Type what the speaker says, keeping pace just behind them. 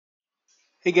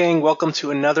Hey gang, welcome to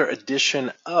another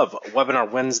edition of Webinar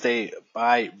Wednesday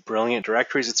by Brilliant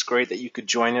Directories. It's great that you could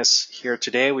join us here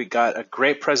today. We got a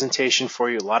great presentation for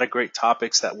you, a lot of great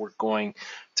topics that we're going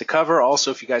to cover.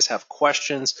 Also, if you guys have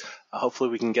questions,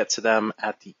 hopefully we can get to them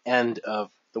at the end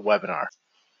of the webinar.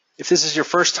 If this is your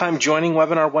first time joining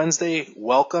Webinar Wednesday,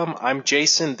 welcome. I'm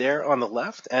Jason there on the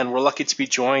left, and we're lucky to be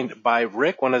joined by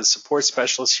Rick, one of the support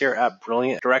specialists here at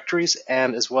Brilliant Directories,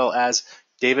 and as well as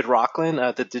David Rockland,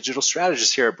 the digital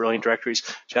strategist here at Brilliant Directories.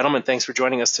 Gentlemen, thanks for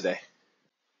joining us today.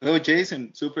 Hello,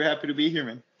 Jason. Super happy to be here,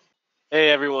 man.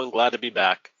 Hey, everyone. Glad to be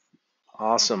back.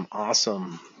 Awesome.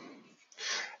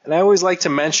 And I always like to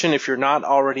mention, if you're not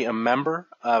already a member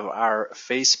of our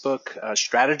Facebook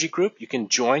strategy group, you can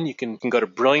join. You can go to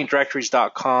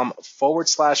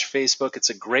brilliantdirectories.com/Facebook. It's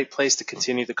a great place to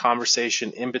continue the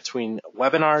conversation in between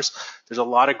webinars. There's a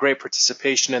lot of great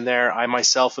participation in there. I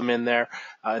myself am in there,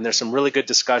 and there's some really good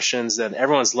discussions, and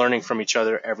everyone's learning from each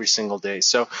other every single day.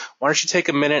 So why don't you take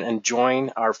a minute and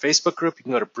join our Facebook group? You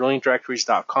can go to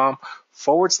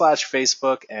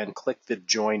brilliantdirectories.com/Facebook and click the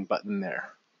join button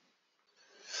there.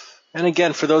 And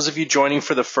again, for those of you joining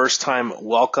for the first time,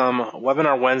 welcome.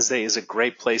 Webinar Wednesday is a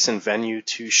great place and venue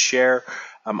to share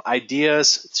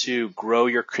ideas to grow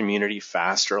your community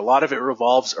faster. A lot of it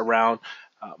revolves around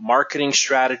marketing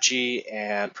strategy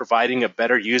and providing a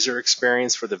better user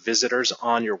experience for the visitors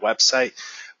on your website.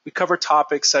 We cover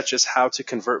topics such as how to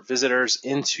convert visitors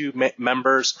into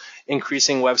members,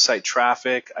 increasing website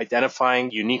traffic,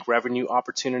 identifying unique revenue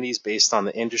opportunities based on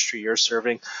the industry you're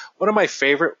serving. One of my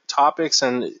favorite topics,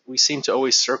 and we seem to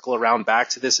always circle around back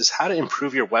to this, is how to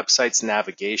improve your website's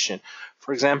navigation.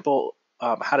 For example,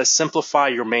 how to simplify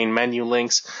your main menu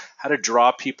links, how to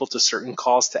draw people to certain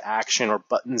calls to action or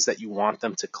buttons that you want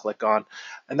them to click on.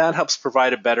 And that helps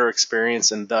provide a better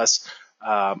experience and thus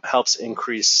helps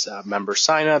increase member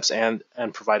signups and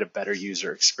provide a better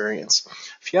user experience.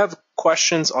 If you have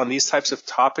questions on these types of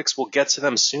topics, we'll get to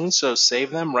them soon, so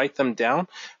save them, write them down,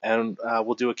 and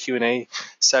we'll do a Q&A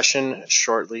session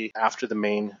shortly after the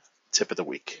main tip of the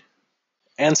week.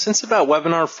 And since about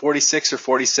webinar 46 or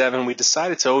 47, we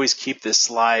decided to always keep this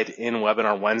slide in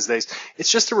Webinar Wednesdays.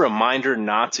 It's just a reminder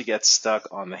not to get stuck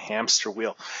on the hamster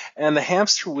wheel. And the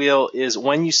hamster wheel is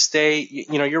when you stay,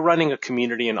 you're running a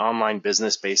community and online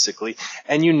business basically,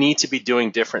 and you need to be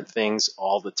doing different things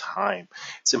all the time.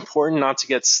 It's important not to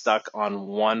get stuck on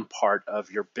one part of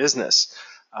your business.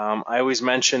 I always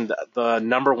mention that the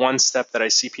number one step that I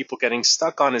see people getting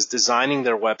stuck on is designing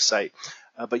their website.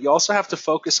 But you also have to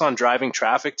focus on driving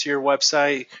traffic to your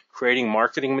website, creating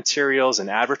marketing materials and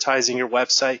advertising your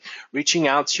website, reaching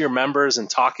out to your members and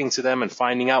talking to them and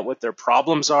finding out what their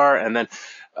problems are, and then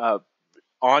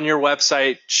on your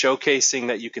website showcasing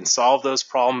that you can solve those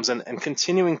problems and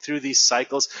continuing through these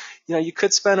cycles. You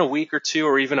could spend a week or two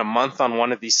or even a month on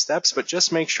one of these steps, but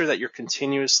just make sure that you're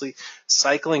continuously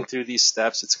cycling through these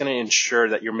steps. It's going to ensure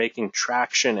that you're making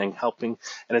traction and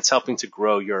it's helping to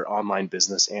grow your online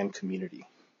business and community.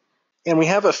 And we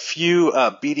have a few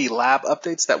BD Lab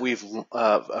updates that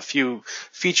a few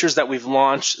features that we've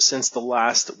launched since the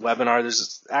last webinar.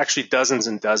 There's actually dozens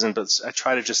and dozens, but I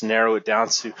try to just narrow it down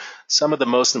to some of the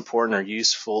most important or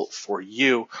useful for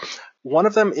you. One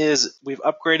of them is we've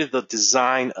upgraded the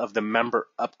design of the member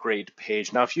upgrade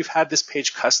page. Now, if you've had this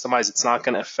page customized, it's not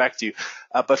going to affect you.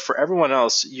 But for everyone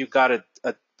else, you got a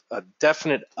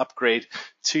definite upgrade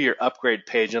to your upgrade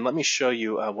page. And let me show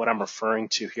you what I'm referring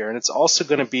to here. And it's also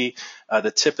going to be the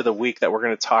tip of the week that we're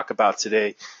going to talk about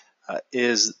today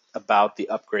is about the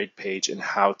upgrade page and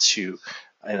how to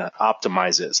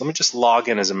optimize it. So let me just log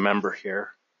in as a member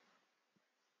here.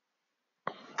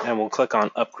 And we'll click on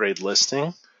upgrade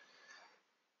listing.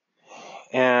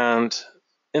 And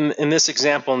in this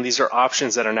example, and these are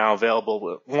options that are now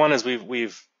available. One is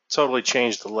we've totally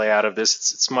changed the layout of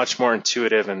this. It's much more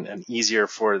intuitive and easier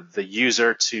for the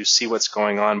user to see what's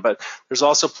going on. But there's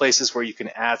also places where you can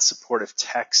add supportive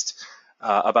text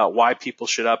about why people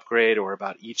should upgrade or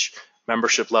about each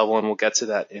membership level, and we'll get to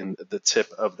that in the tip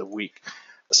of the week.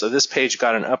 So this page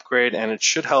got an upgrade, and it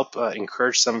should help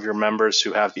encourage some of your members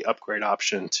who have the upgrade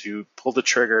option to pull the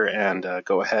trigger and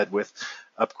go ahead with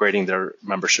upgrading their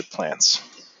membership plans.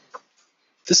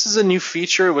 This is a new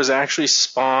feature. It was actually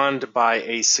spawned by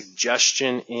a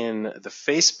suggestion in the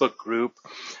Facebook group.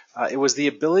 It was the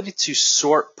ability to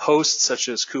sort posts such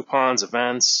as coupons,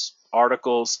 events,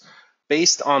 articles,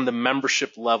 based on the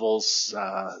membership level's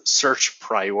search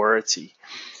priority.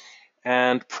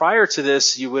 And prior to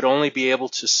this, you would only be able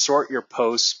to sort your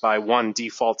posts by one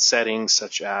default setting,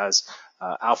 such as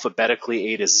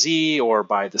alphabetically A to Z or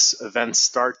by this event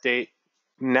start date.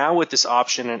 Now with this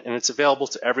option, and it's available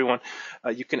to everyone,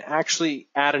 you can actually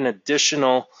add an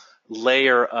additional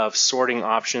layer of sorting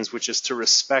options, which is to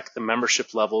respect the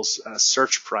membership level's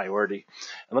search priority.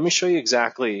 And let me show you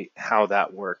exactly how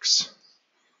that works.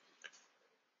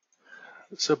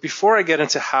 So before I get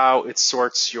into how it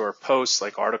sorts your posts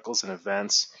like articles and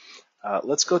events,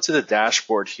 let's go to the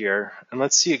dashboard here and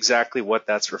let's see exactly what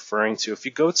that's referring to. If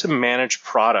you go to Manage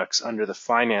Products under the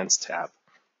Finance tab,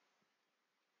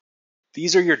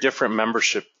 these are your different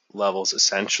membership levels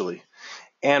essentially.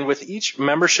 And with each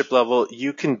membership level,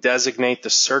 you can designate the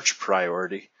search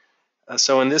priority.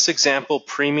 So in this example,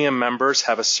 premium members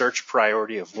have a search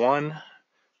priority of 1,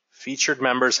 featured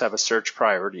members have a search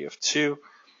priority of 2,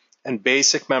 and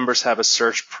basic members have a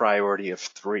search priority of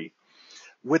 3.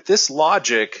 With this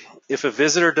logic, if a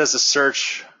visitor does a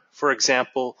search, for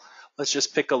example, let's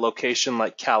just pick a location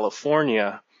like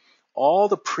California, all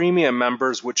the premium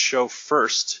members would show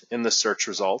first in the search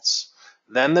results.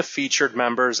 Then the featured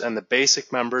members and the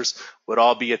basic members would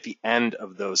all be at the end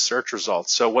of those search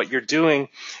results. So what you're doing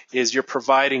is you're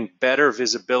providing better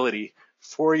visibility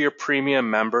for your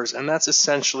premium members, and that's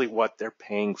essentially what they're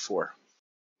paying for.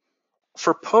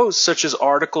 For posts such as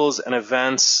articles and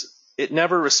events, it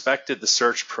never respected the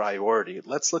search priority.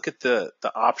 Let's look at the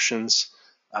options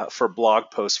for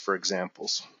blog posts, for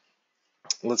examples.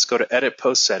 Let's go to Edit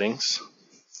Post Settings.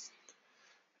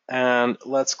 And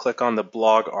let's click on the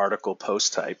blog article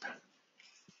post type.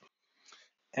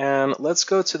 And let's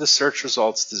go to the search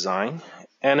results design.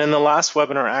 And in the last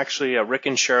webinar, actually, Rick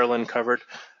and Sherilyn covered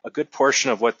a good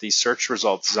portion of what the search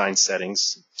result design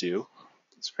settings do.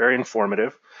 It's very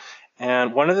informative.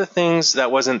 And one of the things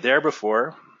that wasn't there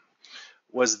before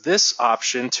was this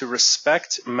option to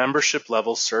respect membership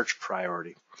level search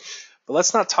priority. But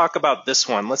let's not talk about this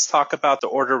one. Let's talk about the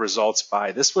order results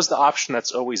by. This was the option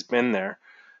that's always been there.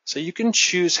 So you can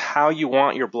choose how you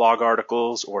want your blog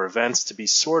articles or events to be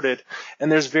sorted,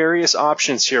 and there's various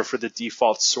options here for the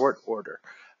default sort order.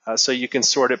 So you can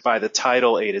sort it by the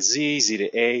title A to Z, Z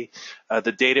to A,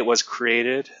 the date it was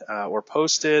created or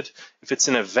posted. If it's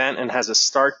an event and has a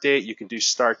start date, you can do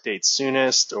start date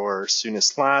soonest or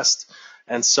soonest last,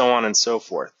 and so on and so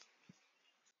forth.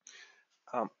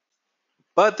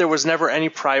 But there was never any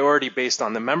priority based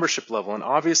on the membership level. And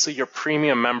obviously your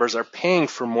premium members are paying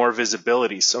for more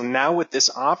visibility. So now with this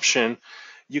option,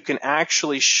 you can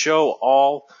actually show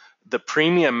all the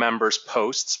premium members'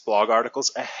 posts, blog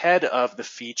articles, ahead of the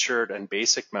featured and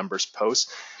basic members'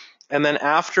 posts. And then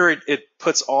after it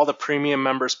puts all the premium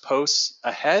members' posts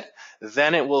ahead,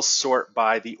 then it will sort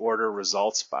by the order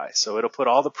results by. So it'll put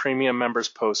all the premium members'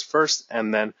 posts first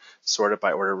and then sort it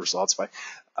by order results by.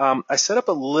 I set up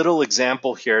a little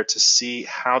example here to see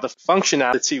how the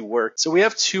functionality works. So we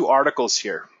have 2 articles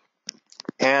here.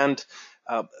 And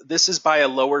this is by a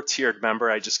lower tiered member.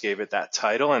 I just gave it that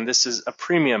title. And this is a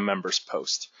premium members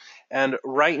post. And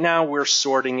right now we're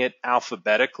sorting it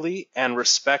alphabetically, and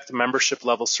respect membership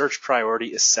level search priority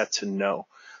is set to no.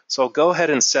 So I'll go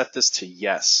ahead and set this to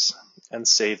yes and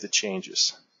save the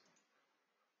changes.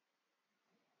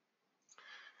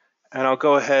 And I'll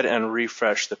go ahead and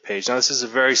refresh the page. Now this is a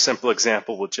very simple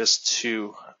example with just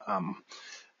two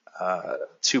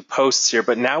posts here,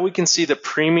 but now we can see the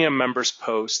premium members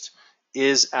post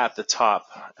is at the top,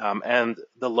 and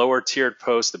the lower tiered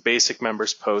post, the basic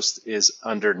members post, is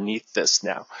underneath this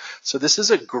now. So this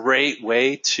is a great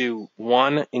way to,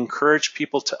 one, encourage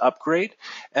people to upgrade,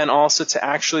 and also to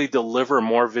actually deliver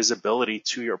more visibility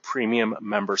to your premium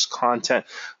members content,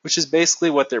 which is basically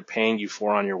what they're paying you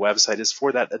for on your website, is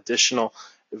for that additional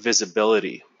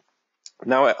visibility.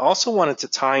 Now, I also wanted to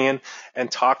tie in and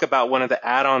talk about one of the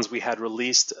add-ons we had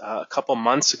released a couple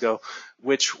months ago,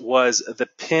 which was the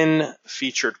pin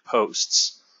featured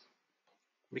posts,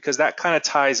 because that kind of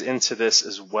ties into this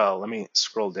as well. Let me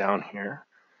scroll down here.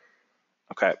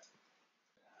 Okay.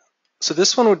 So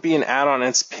this one would be an add-on, and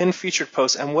it's pin featured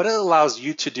posts. And what it allows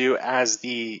you to do as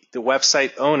the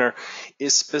website owner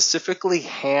is specifically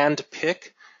hand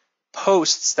pick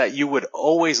posts that you would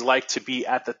always like to be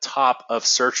at the top of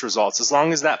search results. As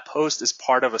long as that post is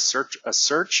part of a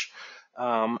search,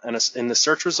 and in the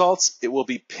search results, it will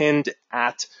be pinned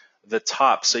at the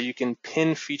top. So you can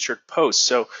pin featured posts.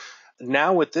 So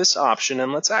now with this option,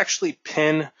 and let's actually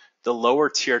pin the lower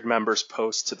tiered members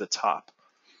post to the top.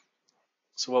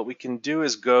 So what we can do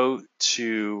is go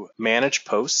to Manage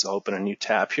Posts. I'll open a new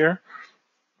tab here.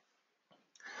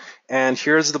 And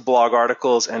here's the blog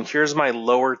articles, and here's my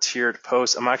lower tiered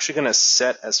post. I'm actually going to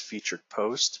set as featured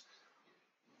post.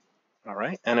 All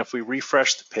right, and if we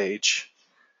refresh the page,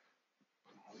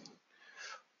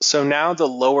 So now the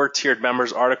lower tiered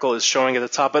members article is showing at the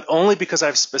top, but only because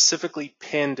I've specifically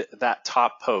pinned that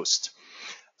top post.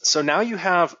 So now you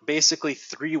have basically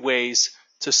 3 ways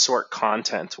to sort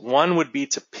content. One would be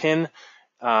to pin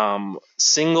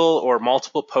single or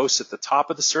multiple posts at the top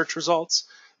of the search results.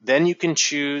 Then you can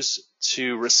choose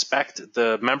to respect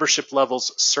the membership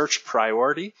level's search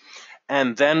priority.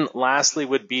 And then lastly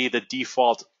would be the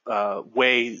default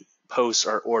way posts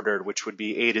are ordered, which would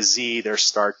be A to Z, their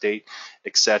start date,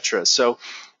 etc. So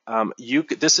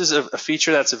this is a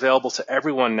feature that's available to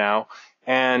everyone now,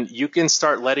 and you can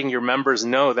start letting your members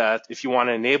know that if you want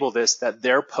to enable this, that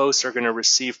their posts are going to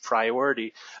receive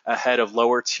priority ahead of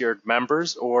lower tiered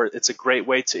members, or it's a great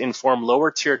way to inform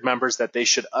lower tiered members that they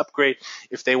should upgrade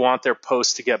if they want their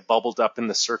posts to get bubbled up in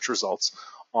the search results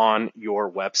on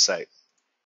your website.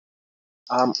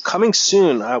 Coming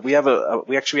soon, we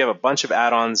actually have a bunch of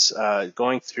add-ons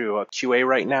going through a QA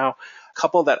right now. A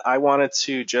couple that I wanted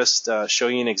to just show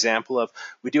you an example of.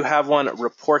 We do have one,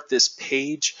 report this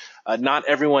page. Not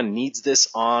everyone needs this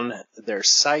on their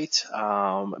site,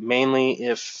 mainly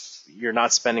if you're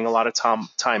not spending a lot of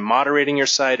time moderating your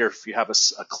site, or if you have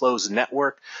a closed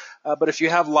network. But if you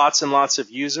have lots and lots of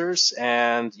users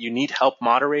and you need help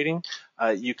moderating,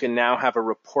 you can now have a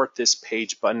report this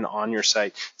page button on your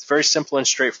site. It's very simple and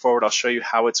straightforward. I'll show you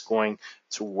how it's going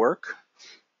to work.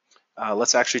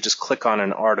 Let's actually just click on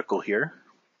an article here.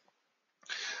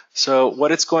 So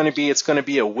what it's going to be a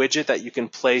widget that you can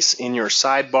place in your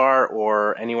sidebar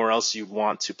or anywhere else you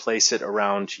want to place it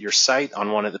around your site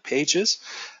on one of the pages.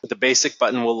 The basic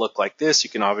button will look like this. You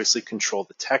can obviously control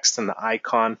the text and the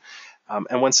icon.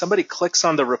 And when somebody clicks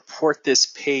on the report this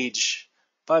page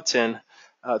button,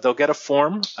 they'll get a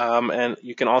form, and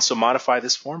you can also modify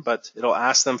this form, but it'll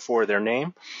ask them for their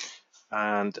name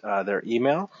and their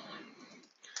email,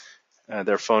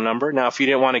 their phone number. Now, if you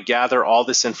didn't want to gather all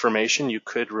this information, you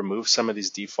could remove some of these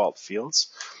default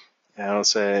fields. And I'll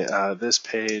say this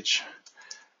page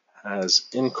has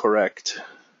incorrect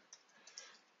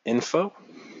info.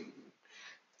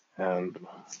 And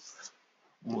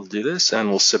we'll do this, and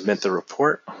we'll submit the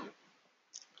report.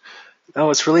 Now,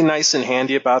 what's really nice and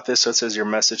handy about this, so it says your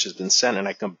message has been sent, and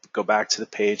I can go back to the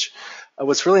page.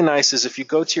 What's really nice is if you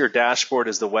go to your dashboard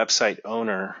as the website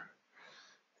owner,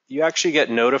 you actually get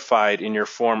notified in your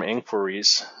form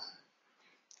inquiries.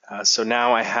 So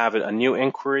now I have a new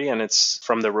inquiry, and it's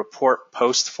from the report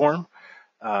post form.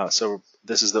 So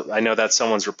this is I know that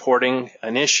someone's reporting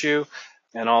an issue,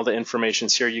 and all the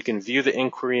information's here. You can view the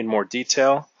inquiry in more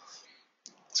detail.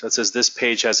 So it says this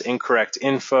page has incorrect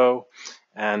info.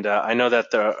 And I know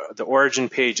that the origin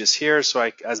page is here, so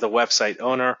as the website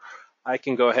owner, I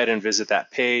can go ahead and visit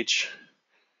that page.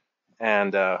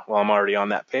 And well, I'm already on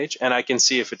that page, and I can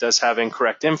see if it does have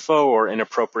incorrect info or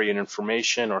inappropriate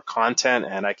information or content,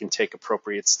 and I can take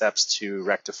appropriate steps to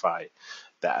rectify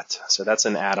that. So that's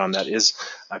an add-on that is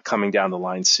coming down the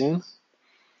line soon.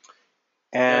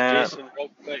 And Jason, real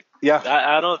quick, that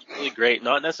add-on's really great.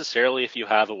 Not necessarily if you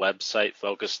have a website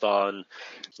focused on,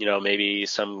 maybe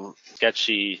some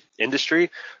sketchy industry,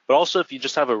 but also if you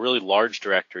just have a really large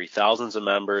directory, thousands of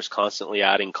members constantly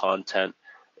adding content.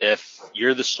 If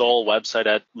you're the sole website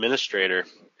administrator,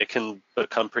 it can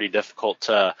become pretty difficult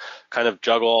to kind of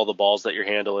juggle all the balls that you're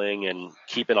handling and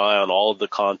keep an eye on all of the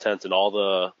content and all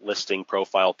the listing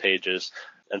profile pages.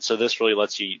 And so this really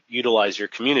lets you utilize your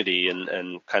community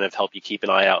and kind of help you keep an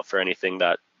eye out for anything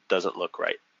that doesn't look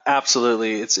right.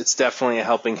 Absolutely. It's definitely a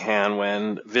helping hand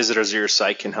when visitors to your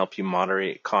site can help you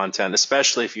moderate content,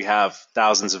 especially if you have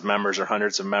thousands of members or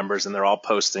hundreds of members and they're all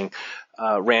posting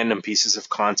random pieces of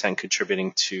content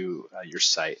contributing to your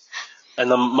site. And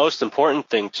the most important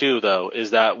thing, too, though,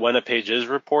 is that when a page is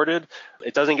reported,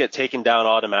 it doesn't get taken down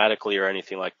automatically or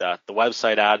anything like that. The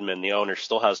website admin, the owner,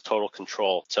 still has total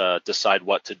control to decide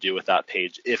what to do with that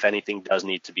page if anything does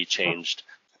need to be changed.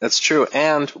 That's true.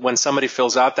 And when somebody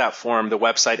fills out that form, the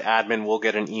website admin will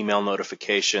get an email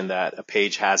notification that a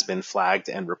page has been flagged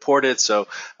and reported. So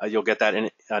you'll get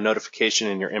that notification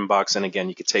in your inbox. And again,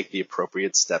 you can take the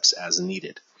appropriate steps as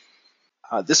needed.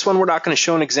 This one we're not going to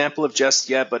show an example of just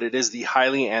yet, but it is the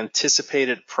highly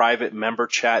anticipated private member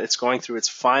chat. It's going through its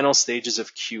final stages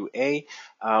of QA.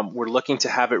 We're looking to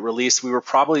have it released. We were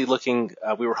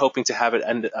hoping to have it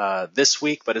end this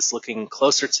week, but it's looking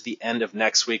closer to the end of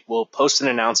next week. We'll post an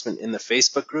announcement in the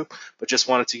Facebook group, but just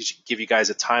wanted to give you guys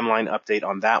a timeline update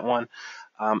on that one.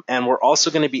 And we're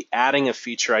also going to be adding a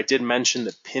feature. I did mention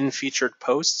the pin featured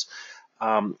posts.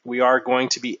 We are going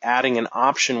to be adding an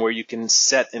option where you can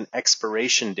set an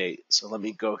expiration date. So let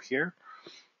me go here.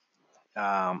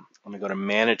 Let me go to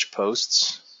Manage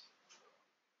Posts.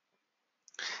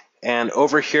 And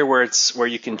over here where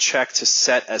you can check to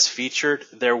set as featured,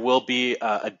 there will be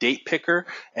a date picker,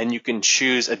 and you can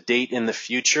choose a date in the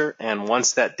future. And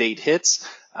once that date hits,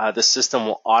 the system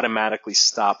will automatically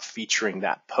stop featuring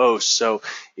that post. So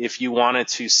if you wanted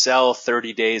to sell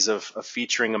 30 days of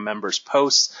featuring a member's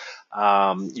post,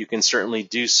 you can certainly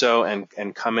do so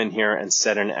and come in here and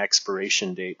set an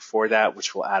expiration date for that,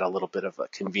 which will add a little bit of a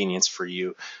convenience for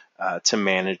you to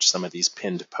manage some of these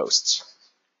pinned posts.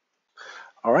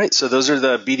 All right, so those are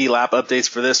the BD Lab updates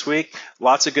for this week.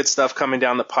 Lots of good stuff coming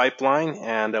down the pipeline,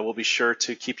 and we'll be sure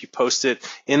to keep you posted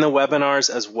in the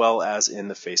webinars as well as in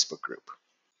the Facebook group.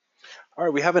 All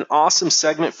right, we have an awesome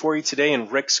segment for you today in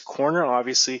Rick's Corner.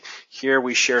 Obviously, here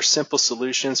we share simple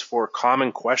solutions for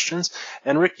common questions.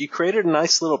 And Rick, you created a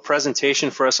nice little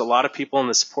presentation for us. A lot of people in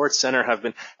the support center have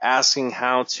been asking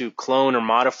how to clone or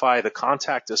modify the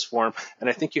Contact Us form, and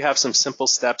I think you have some simple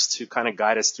steps to kind of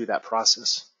guide us through that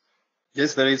process.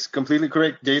 Yes, that is completely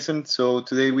correct, Jason. So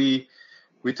today we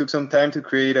took some time to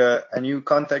create a new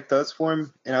Contact Us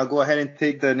form, and I'll go ahead and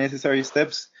take the necessary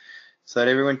steps so that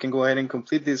everyone can go ahead and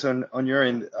complete this on your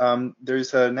end.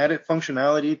 There's an added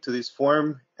functionality to this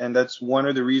form, and that's one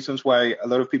of the reasons why a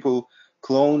lot of people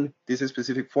clone this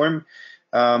specific form.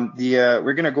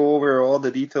 We're gonna go over all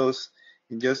the details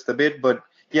in just a bit, but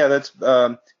yeah, that's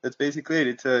basically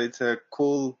it. It's a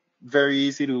cool, very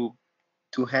easy to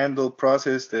handle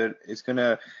process that is going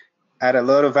to add a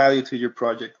lot of value to your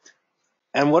project.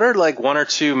 And what are like one or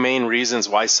two main reasons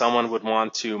why someone would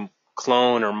want to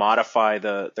clone or modify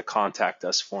the Contact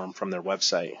Us form from their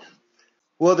website?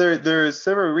 Well, there are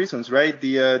several reasons, right?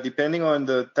 Depending on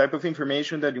the type of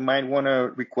information that you might want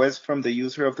to request from the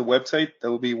user of the website,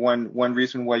 that will be one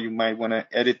reason why you might want to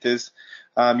edit this.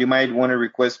 You might want to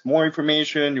request more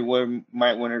information. You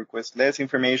might want to request less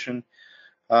information.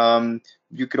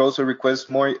 You could also request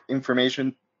more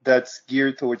information that's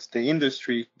geared towards the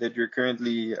industry that you're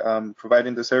currently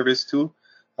providing the service to.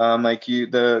 Like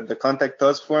the Contact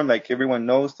Us form, like everyone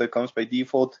knows, that comes by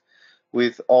default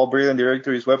with all Brilliant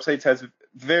Directories websites, has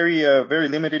very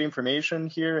limited information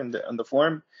here on the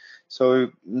form.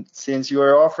 So since you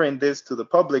are offering this to the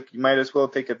public, you might as well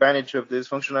take advantage of this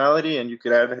functionality, and you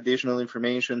could add additional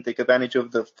information, take advantage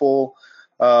of the full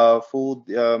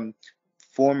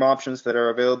form options that are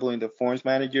available in the Forms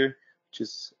Manager, which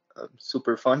is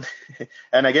super fun.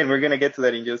 And again, we're going to get to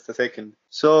that in just a second.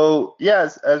 So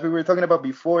yes, as we were talking about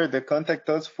before, the Contact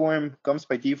Us form comes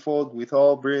by default with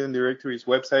all Brilliant Directories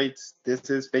websites. This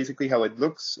is basically how it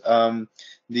looks. Like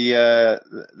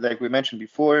we mentioned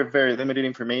before, very limited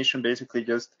information, basically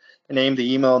just the name,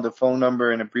 the email, the phone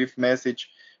number, and a brief message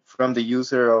from the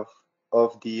user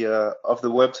of the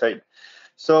website.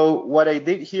 So what I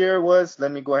did here was,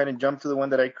 let me go ahead and jump to the one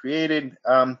that I created.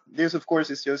 This, of course,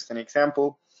 is just an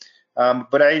example,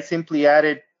 but I simply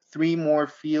added 3 more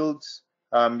fields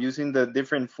using the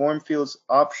different form fields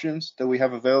options that we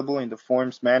have available in the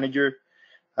Forms Manager.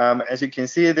 As you can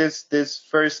see, this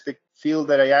first field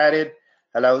that I added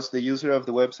allows the user of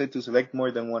the website to select more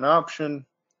than one option.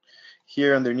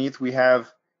 Here underneath, we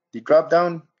have the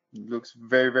drop-down. It looks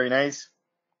very, very nice,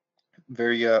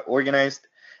 very organized.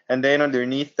 And then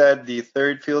underneath that, the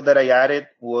third field that I added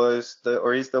is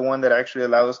the one that actually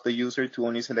allows the user to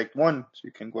only select one. So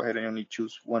you can go ahead and only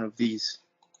choose one of these.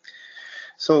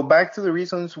 So back to the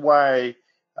reasons why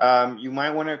you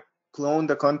might want to clone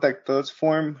the Contact Us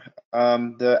form.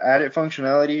 The added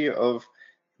functionality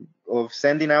of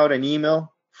sending out an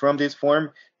email from this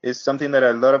form is something that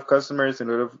a lot of customers and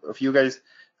a lot of you guys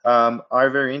are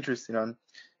very interested in.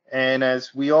 And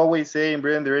as we always say in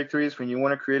Brilliant Directories, when you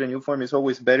want to create a new form, it's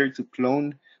always better to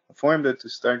clone a form than to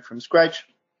start from scratch.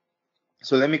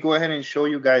 So let me go ahead and show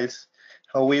you guys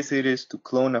how easy it is to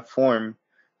clone a form.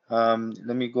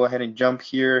 Let me go ahead and jump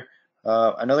here.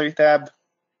 Another tab.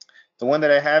 The one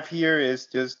that I have here is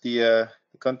just the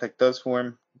Contact Us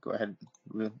form. Go ahead.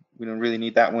 We don't really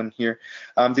need that one here.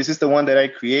 This is the one that I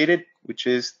created, which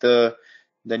is the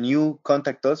new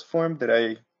Contact Us form that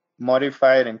I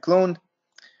modified and cloned.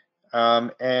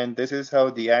 And this is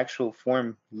how the actual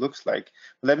form looks like.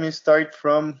 Let me start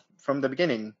from the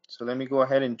beginning. So let me go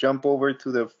ahead and jump over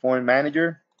to the Form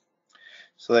Manager,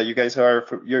 so that you guys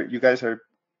are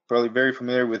probably very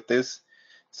familiar with this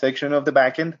section of the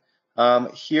backend.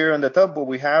 Here on the top, what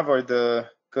we have are the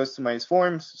customized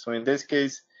forms. So in this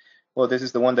case, well, this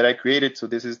is the one that I created. So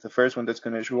this is the first one that's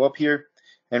going to show up here.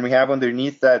 And we have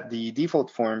underneath that the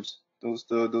default forms. Those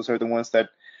are the ones that,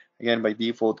 again, by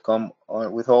default, come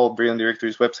with all Brilliant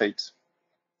Directories websites.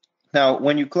 Now,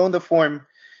 when you clone the form,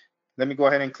 let me go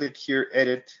ahead and click here,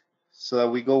 Edit, so that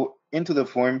we go into the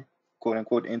form. quote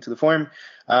unquote into the form.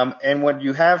 And what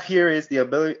you have here is the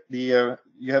ability,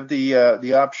 you have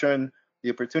the option,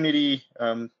 the opportunity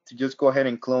to just go ahead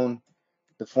and clone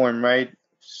the form, right?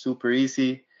 Super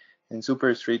easy and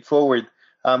super straightforward.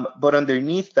 But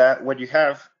underneath that, what you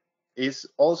have is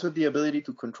also the ability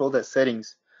to control the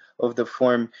settings of the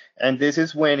form. And this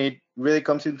is when it really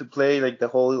comes into play, like the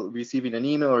whole receiving an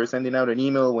email or sending out an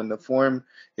email when the form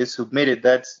is submitted.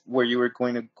 That's where you are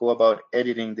going to go about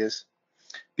editing this.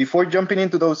 Before jumping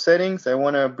into those settings, I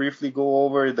want to briefly go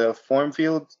over the form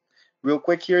fields real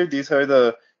quick here. These are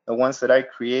the ones that I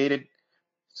created.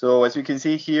 So as you can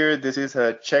see here, this is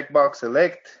a checkbox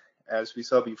select. As we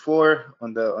saw before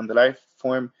on the live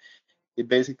form, it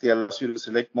basically allows you to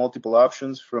select multiple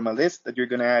options from a list that you're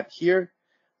going to add here.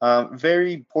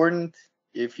 Very important,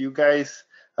 if you guys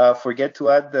forget to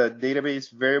add the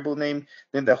database variable name,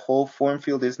 then the whole form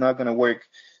field is not going to work.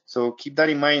 So keep that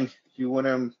in mind. You want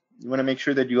to make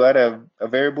sure that you add a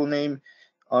variable name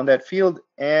on that field,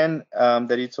 and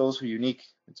that it's also unique.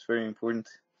 It's very important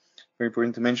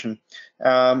to mention.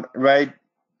 Right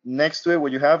next to it,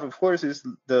 what you have, of course, is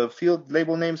the field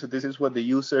label name. So this is what the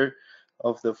user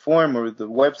of the form or the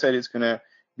website is going to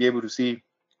be able to see.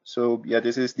 So yeah,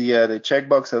 this is the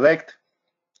checkbox select.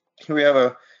 Here we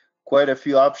have quite a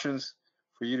few options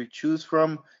for you to choose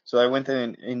from. So I went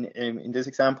in this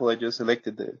example, I just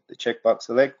selected the checkbox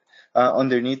select.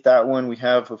 Underneath that one, we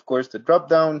have, of course, the drop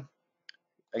down.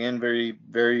 Again,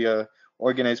 very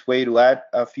organized way to add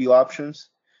a few options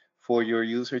for your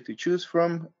user to choose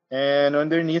from. And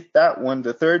underneath that one,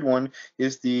 the third one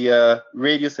is the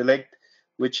radio select,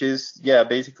 which is, yeah,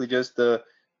 basically just the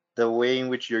way in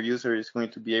which your user is going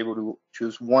to be able to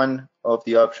choose one of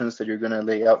the options that you're going to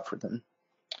lay out for them.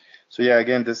 So yeah,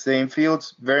 again, the same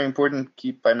fields, very important.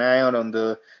 Keep an eye out on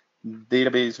the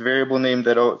database variable name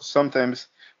that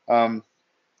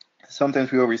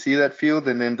sometimes we oversee that field,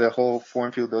 and then the whole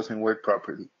form field doesn't work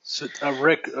properly. So,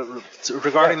 Rick,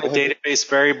 regarding the database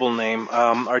variable name,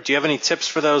 do you have any tips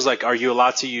for those? Like, are you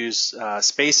allowed to use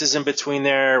spaces in between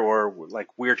there, or like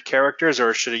weird characters,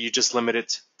 or should you just limit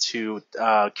it to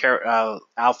the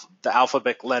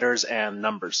alphabet letters and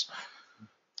numbers?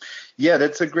 Yeah,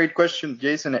 that's a great question,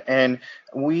 Jason. And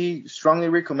we strongly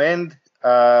recommend,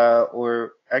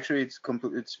 or actually,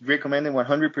 it's recommended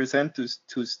 100%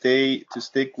 to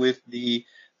stick with the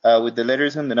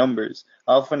letters and the numbers,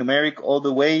 alphanumeric all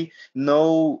the way.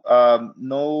 No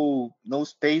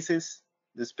spaces.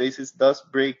 The spaces does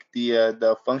break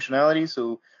the functionality,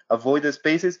 so avoid the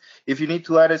spaces. If you need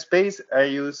to add a space, I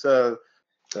use the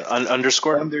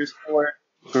underscore. Underscore,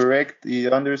 correct.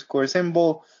 The underscore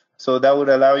symbol. So that would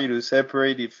allow you to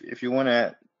separate. If you want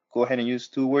to go ahead and use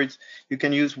two words, you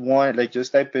can use one, like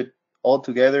just type it all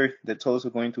together. That's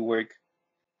also going to work.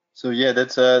 So yeah,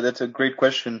 that's a great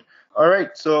question. All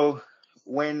right, so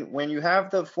when you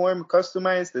have the form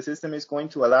customized, the system is going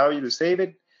to allow you to save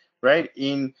it, right?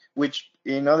 In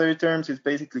other terms, it's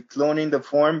basically cloning the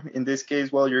form. In this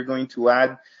case, well, you're going to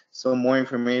add some more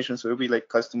information, so it'll be like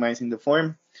customizing the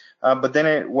form. But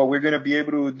then what we're going to be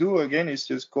able to do again is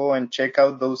just go and check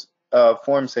out those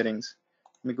form settings.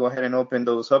 Let me go ahead and open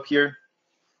those up here.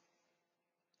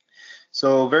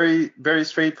 So very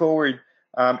straightforward.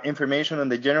 Information on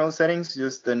the general settings,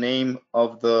 just the name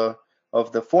of the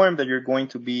form that you're going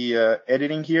to be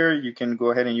editing here. You can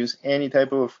go ahead and use any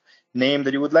type of name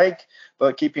that you would like,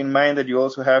 but keep in mind that you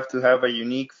also have to have a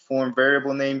unique form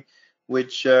variable name,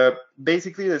 which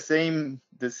basically the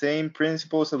same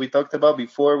principles that we talked about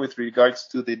before with regards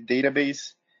to the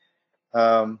database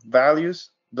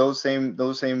values. Those same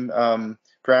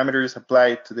parameters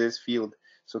apply to this field.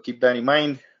 So keep that in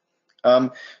mind.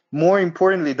 More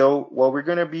importantly, though, what we're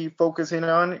going to be focusing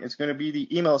on is going to be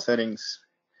the email settings.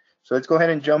 So let's go ahead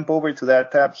and jump over to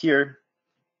that tab here.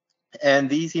 And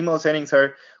these email settings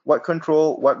are what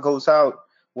control what goes out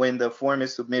when the form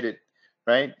is submitted,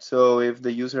 right? So if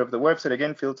the user of the website,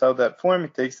 again, fills out that form,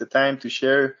 it takes the time to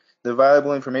share the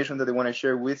valuable information that they want to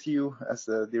share with you as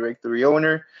the directory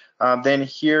owner. Then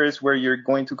here is where you're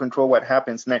going to control what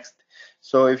happens next.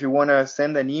 So if you want to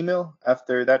send an email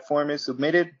after that form is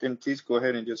submitted, then please go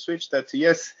ahead and just switch that to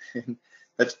yes.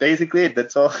 That's basically it.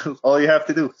 That's all you have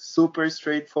to do. Super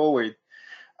straightforward.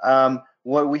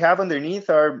 What we have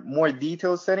underneath are more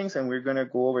detailed settings, and we're going to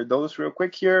go over those real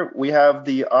quick here. We have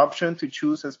the option to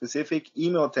choose a specific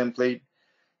email template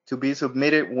to be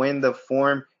submitted when the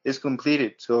form is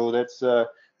completed. So that's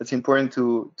important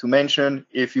to mention.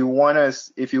 If you wanna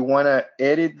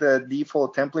edit the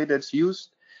default template that's used,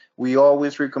 we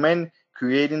always recommend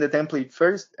creating the template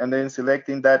first and then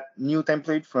selecting that new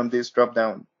template from this drop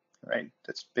down. Right?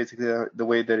 That's basically the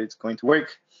way that it's going to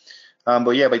work.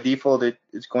 But yeah, by default,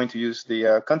 it's going to use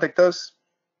the contact us.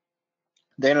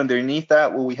 Then underneath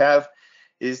that, what we have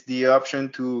is the option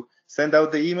to send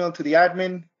out the email to the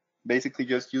admin, basically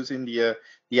just using the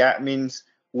admin's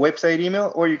website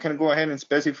email, or you can go ahead and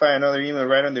specify another email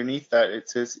right underneath that. It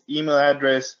says email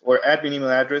address or admin email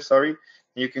address, sorry. And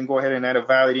you can go ahead and add a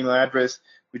valid email address,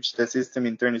 which the system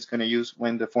in turn is going to use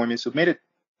when the form is submitted.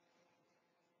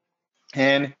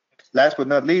 And last but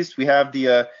not least, we have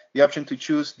the option to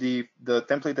choose the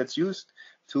template that's used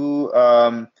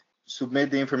to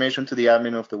submit the information to the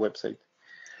admin of the website.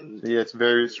 So yeah, it's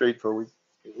very straightforward.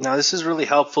 Now, this is really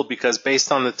helpful because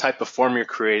based on the type of form you're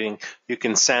creating, you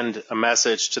can send a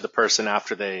message to the person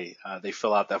after they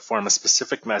fill out that form, a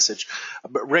specific message.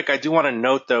 But Rick, I do want to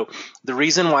note, though, the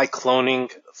reason why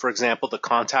cloning, for example, the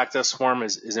contact us form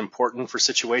is important for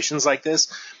situations like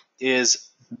this is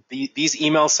these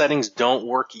email settings don't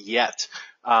work yet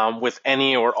with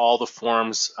any or all the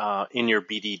forms in your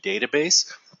BD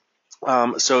database.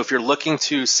 So if you're looking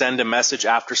to send a message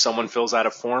after someone fills out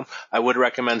a form, I would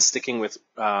recommend sticking with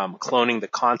cloning the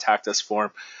contact us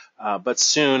form. But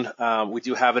soon we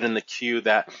do have it in the queue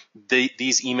that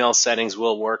these email settings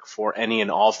will work for any and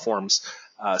all forms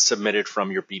submitted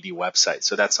from your BD website.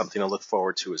 So that's something to look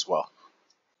forward to as well.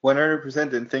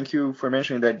 100%, and thank you for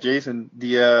mentioning that, Jason.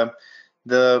 The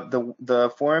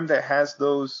form that has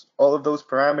all of those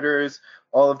parameters,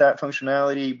 all of that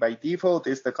functionality by default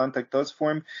is the contact us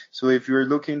form. So if you're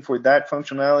looking for that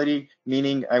functionality,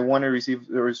 meaning I want to receive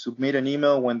or submit an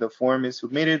email when the form is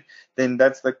submitted, then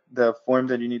that's the form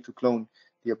that you need to clone,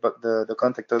 the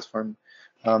contact us form.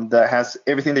 That has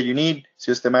everything that you need. It's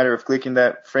just a matter of clicking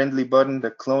that friendly button,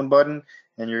 the clone button,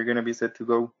 and you're going to be set to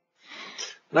go.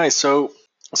 Nice. So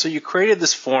you created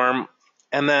this form,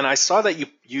 and then I saw that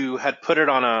you had put it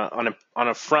on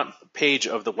a front page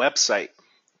of the website.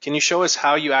 Can you show us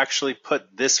how you actually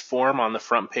put this form on the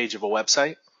front page of a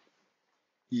website?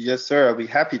 Yes, sir. I'll be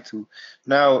happy to.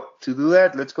 Now, to do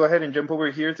that, let's go ahead and jump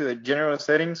over here to the general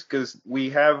settings because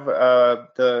we have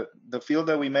the field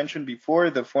that we mentioned before,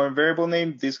 the form variable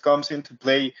name. This comes into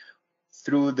play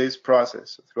throughout this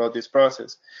process.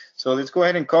 So let's go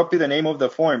ahead and copy the name of the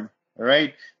form. All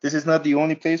right. This is not the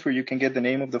only place where you can get the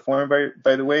name of the form,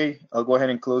 by the way. I'll go ahead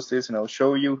and close this and I'll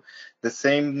show you the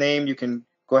same name. You can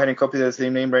go ahead and copy the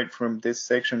same name right from this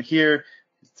section here.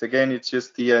 It's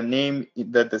just the name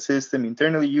that the system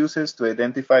internally uses to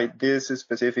identify this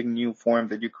specific new form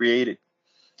that you created.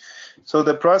 So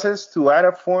the process to add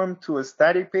a form to a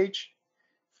static page,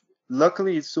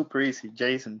 luckily it's super easy,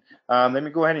 Jason. Let me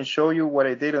go ahead and show you what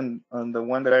I did on the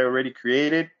one that I already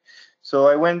created. So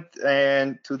I went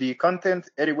and to the content,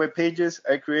 edit web pages.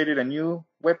 I created a new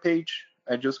web page.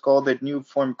 I just called it new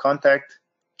form contact.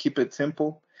 Keep it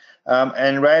simple.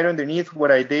 And right underneath,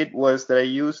 what I did was that I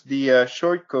used the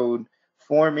short code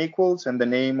form equals and the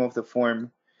name of the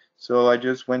form. So I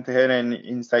just went ahead and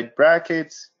inside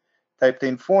brackets, typed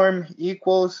in form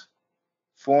equals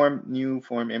form new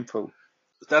form info.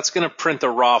 That's going to print a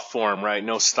raw form, right?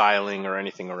 No styling or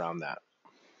anything around that.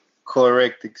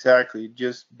 Correct, exactly.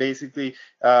 Just basically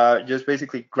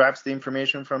grabs the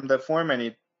information from the form and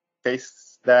it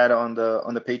pastes that on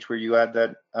the page where you add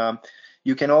that.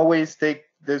 You can always take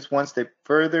this one step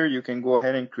further. You can go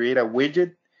ahead and create a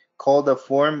widget, call the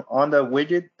form on the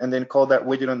widget, and then call that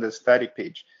widget on the static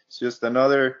page. It's just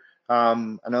another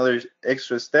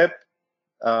extra step.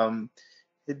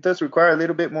 It does require a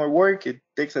little bit more work. It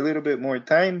takes a little bit more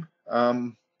time.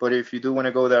 But if you do want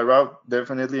to go that route,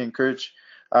 definitely encourage.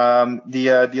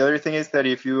 The other thing is that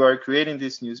if you are creating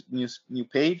this new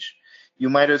page,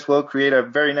 you might as well create a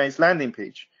very nice landing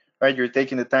page, right? You're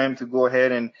taking the time to go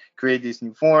ahead and create this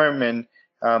new form and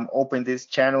open this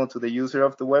channel to the user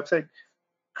of the website.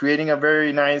 Creating a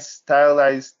very nice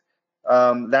stylized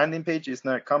landing page is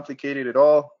not complicated at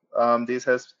all. This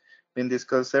has been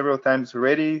discussed several times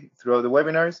already throughout the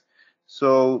webinars.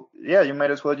 So yeah, you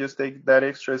might as well just take that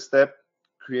extra step,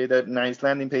 create that nice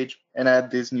landing page, and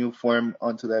add this new form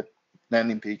onto that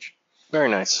landing page. Very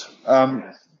nice.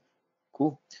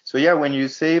 Cool. So yeah, when you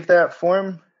save that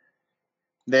form,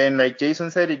 then like Jason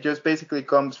said, it just basically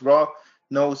comes raw,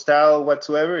 no style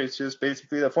whatsoever. It's just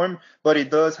basically the form, but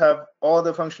it does have all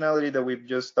the functionality that we've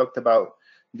just talked about.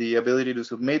 The ability to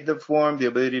submit the form, the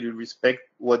ability to respect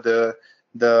what the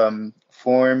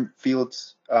form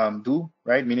fields do,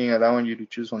 right? Meaning allowing you to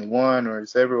choose only one or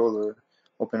several or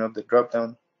open up the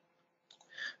dropdown.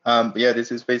 But yeah,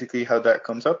 this is basically how that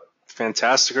comes up.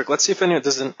 Fantastic, Rick. Let's see if anyone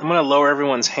doesn't. I'm going to lower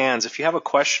everyone's hands. If you have a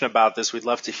question about this, we'd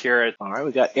love to hear it. All right,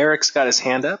 we got Eric's got his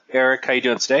hand up. Eric, how you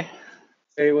doing today?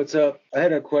 Hey, what's up? I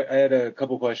had a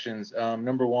couple questions.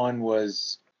 Number one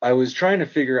was I was trying to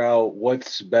figure out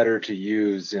what's better to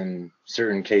use in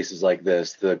certain cases like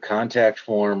this, the contact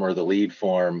form or the lead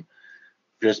form,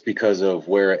 just because of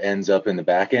where it ends up in the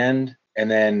back end.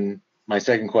 And then my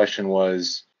second question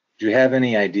was, do you have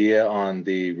any idea on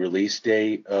the release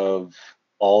date of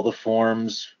all the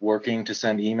forms working to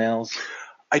send emails?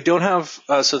 I don't have,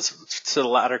 so to the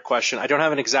latter question, I don't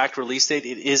have an exact release date.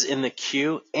 It is in the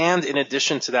queue. And in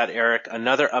addition to that, Eric,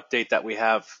 another update that we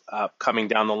have coming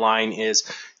down the line is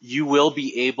you will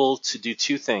be able to do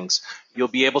two things. You'll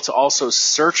be able to also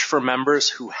search for members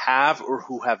who have or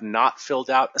who have not filled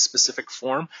out a specific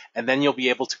form, and then you'll be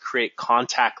able to create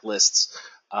contact lists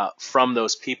from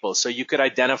those people. So you could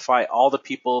identify all the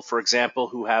people, for example,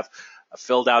 who have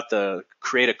filled out the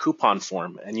create a coupon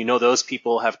form, and you know those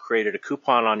people have created a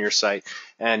coupon on your site,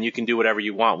 and you can do whatever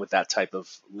you want with that type of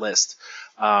list.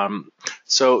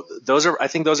 So those are, I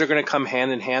think those are going to come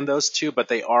hand in hand, those two, but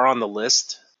they are on the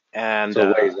list. And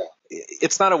So ways out.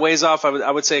 It's not a ways off. I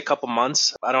would say a couple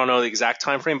months. I don't know the exact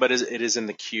time frame, but it is in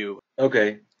the queue.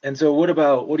 Okay. And so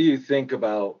what do you think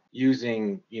about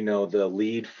using, the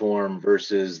lead form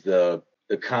versus the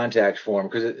contact form?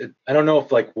 Because I don't know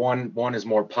if like one is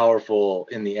more powerful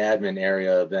in the admin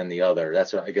area than the other.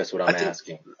 That's what, I guess what I'm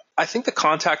asking. I think the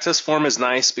contact us form is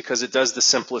nice because it does the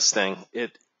simplest thing.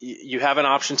 You have an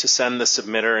option to send the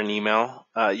submitter an email.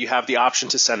 You have the option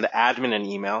to send the admin an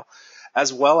email,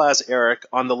 as well as, Eric,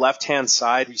 on the left-hand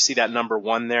side, you see that number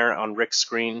 1 there on Rick's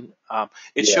screen.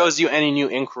 It shows you any new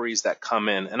inquiries that come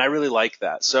in, and I really like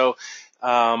that. So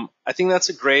I think that's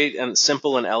a great and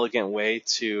simple and elegant way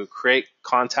to create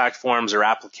contact forms or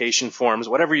application forms,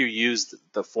 whatever you use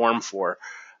the form for.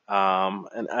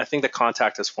 And I think the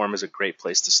contact us form is a great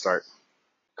place to start.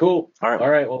 Cool. All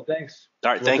right. Well, thanks.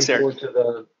 All right. Thanks, Eric. Looking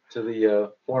forward to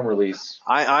the form release.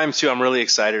 I'm too. I'm really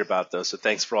excited about those. So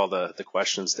thanks for all the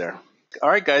questions there. All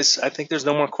right, guys. I think there's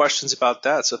no more questions about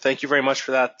that. So thank you very much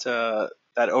for that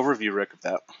overview, Rick, of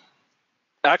that.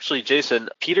 Actually, Jason,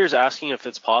 Peter's asking if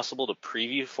it's possible to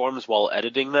preview forms while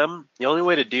editing them. The only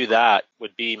way to do that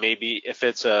would be maybe if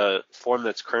it's a form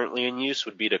that's currently in use,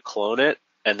 would be to clone it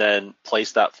and then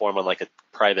place that form on like a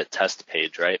private test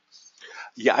page, right?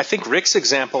 Yeah, I think Rick's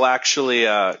example actually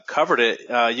covered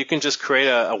it. You can just create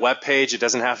a web page. It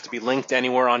doesn't have to be linked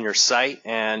anywhere on your site,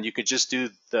 and you could just do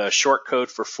the short code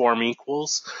for form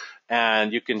equals,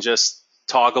 and you can just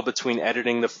toggle between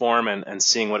editing the form and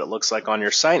seeing what it looks like on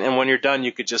your site. And when you're done,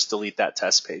 you could just delete that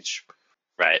test page.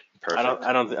 Right. Perfect.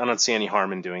 I don't see any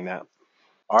harm in doing that.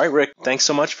 All right, Rick. Thanks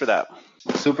so much for that.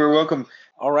 Super welcome.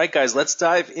 All right, guys. Let's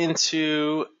dive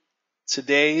into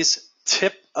today's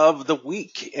tip of the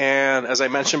week. And as I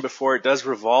mentioned before, it does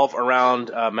revolve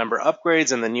around member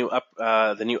upgrades and the new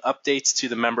updates to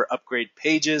the member upgrade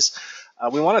pages.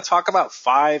 We want to talk about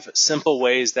 5 simple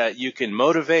ways that you can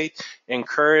motivate,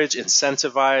 encourage,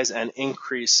 incentivize, and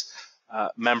increase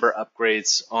member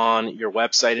upgrades on your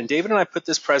website. And David and I put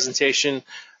this presentation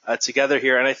together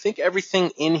here, and I think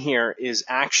everything in here is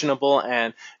actionable,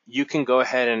 and you can go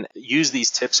ahead and use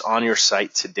these tips on your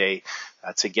site today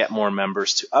to get more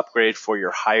members to upgrade for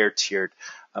your higher tiered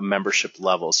membership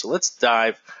level. So let's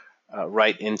dive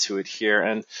right into it here.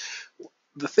 And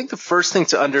I think the first thing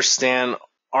to understand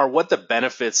are what the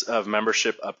benefits of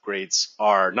membership upgrades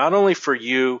are, not only for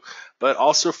you, but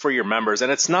also for your members. And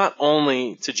it's not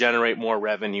only to generate more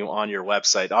revenue on your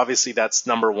website. Obviously, that's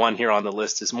number 1 here on the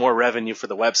list, is more revenue for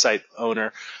the website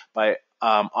owner by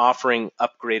offering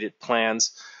upgraded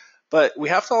plans. But we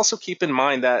have to also keep in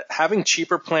mind that having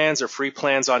cheaper plans or free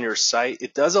plans on your site,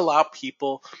 it does allow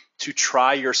people to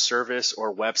try your service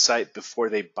or website before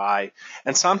they buy.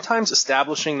 And sometimes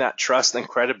establishing that trust and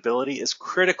credibility is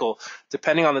critical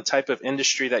depending on the type of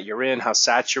industry that you're in, how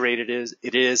saturated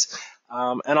it is,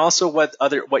 and also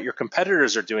what your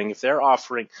competitors are doing if they're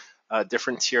offering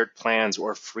different tiered plans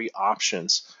or free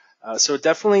options. So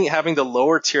definitely having the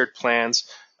lower tiered plans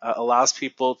allows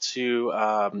people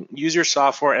to use your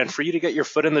software and for you to get your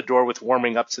foot in the door with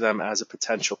warming up to them as a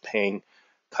potential paying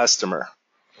customer.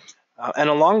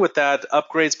 And along with that,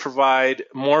 upgrades provide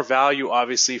more value,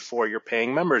 obviously, for your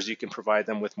paying members. You can provide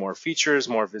them with more features,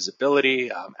 more visibility,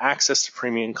 access to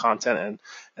premium content,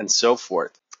 and so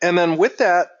forth. And then with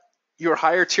that, your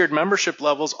higher tiered membership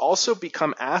levels also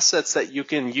become assets that you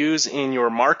can use in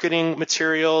your marketing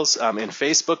materials, in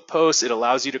Facebook posts. It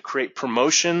allows you to create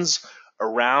promotions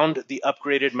around the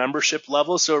upgraded membership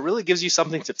level. So it really gives you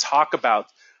something to talk about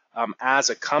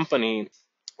as a company,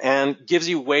 and gives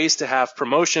you ways to have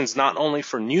promotions not only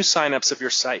for new signups of your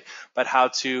site, but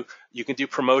you can do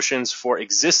promotions for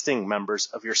existing members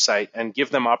of your site and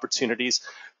give them opportunities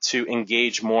to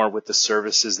engage more with the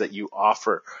services that you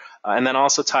offer. And then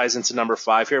also ties into number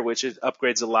 5 here, which is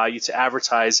upgrades allow you to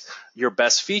advertise your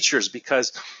best features,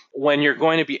 because when you're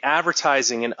going to be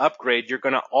advertising an upgrade, you're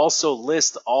going to also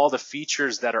list all the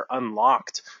features that are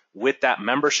unlocked with that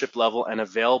membership level and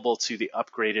available to the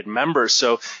upgraded members.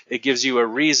 So it gives you a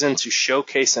reason to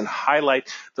showcase and highlight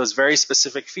those very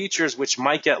specific features, which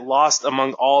might get lost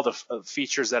among all the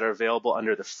features that are available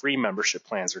under the free membership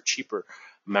plans or cheaper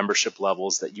membership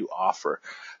levels that you offer.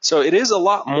 So it is a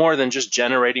lot more than just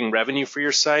generating revenue for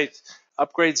your site.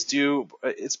 Upgrades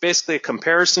it's basically a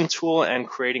comparison tool and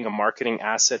creating a marketing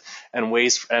asset and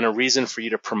ways and a reason for you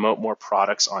to promote more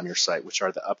products on your site, which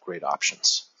are the upgrade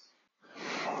options.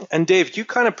 And Dave, you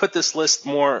kind of put this list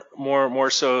more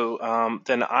so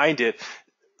than I did.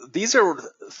 These are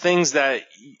things that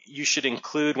you should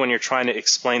include when you're trying to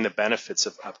explain the benefits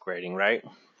of upgrading, right?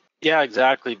 Yeah,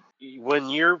 exactly.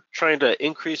 When you're trying to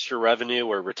increase your revenue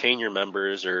or retain your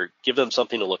members or give them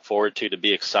something to look forward to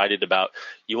be excited about,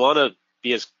 you want to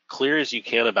be as clear as you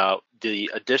can about the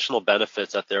additional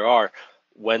benefits that there are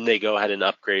when they go ahead and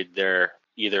upgrade their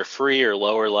either free or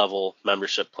lower level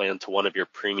membership plan to one of your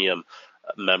premium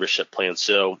membership plans.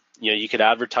 So, you could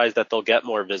advertise that they'll get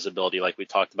more visibility, like we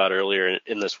talked about earlier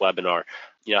in this webinar,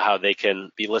 how they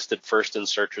can be listed first in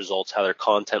search results, how their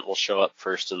content will show up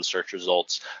first in search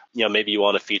results. Maybe you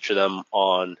want to feature them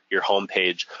on your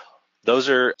homepage. Those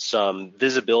are some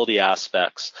visibility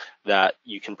aspects that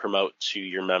you can promote to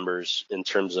your members in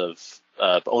terms of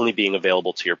only being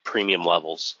available to your premium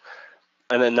levels.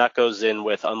 And then that goes in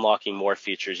with unlocking more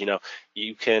features.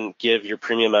 You can give your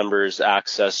premium members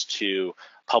access to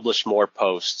publish more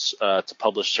posts, to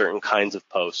publish certain kinds of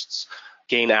posts,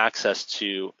 gain access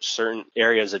to certain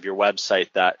areas of your website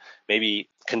that maybe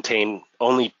contain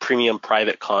only premium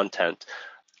private content.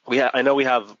 We've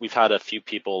had a few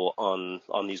people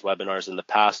on these webinars in the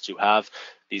past who have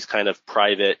these kind of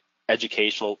private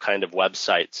educational kind of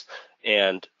websites.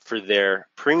 And for their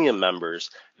premium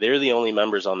members, they're the only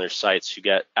members on their sites who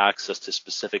get access to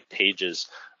specific pages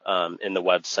in the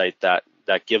website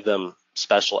that give them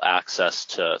special access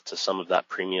to some of that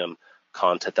premium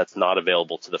content that's not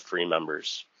available to the free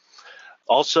members.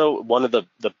 Also, one of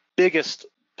the biggest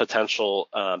potential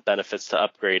benefits to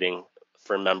upgrading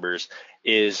for members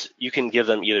is you can give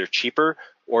them either cheaper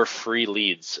or free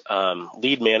leads.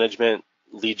 Lead management,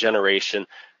 lead generation,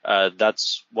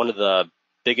 that's one of the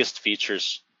biggest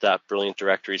features that Brilliant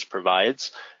Directories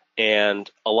provides. And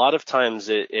a lot of times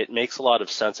it makes a lot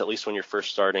of sense, at least when you're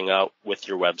first starting out with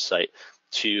your website,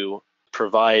 to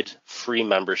provide free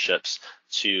memberships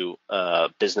to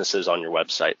businesses on your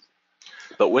website.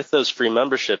 But with those free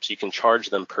memberships, you can charge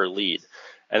them per lead.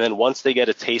 And then once they get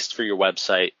a taste for your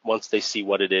website, once they see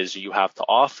what it is you have to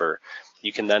offer,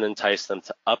 you can then entice them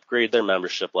to upgrade their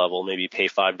membership level, maybe pay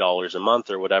 $5 a month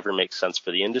or whatever makes sense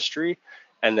for the industry,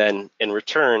 and then in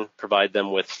return, provide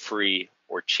them with free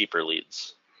or cheaper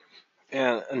leads.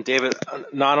 And David,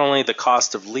 not only the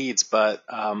cost of leads, but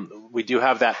we do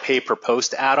have that pay per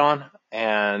post add-on,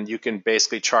 and you can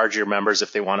basically charge your members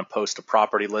if they want to post a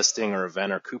property listing or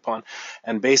event or coupon.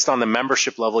 And based on the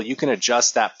membership level, you can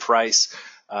adjust that price.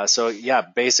 So yeah,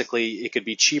 basically it could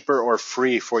be cheaper or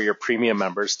free for your premium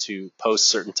members to post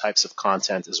certain types of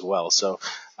content as well. So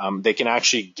they can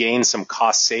actually gain some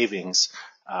cost savings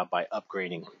by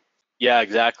upgrading. Yeah,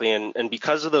 exactly. And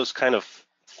because of those kind of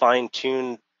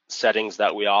fine-tuned settings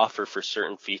that we offer for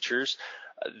certain features,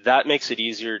 that makes it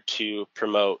easier to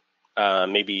promote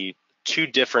maybe 2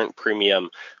 different premium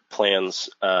plans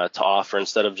to offer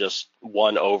instead of just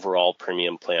one overall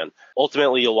premium plan.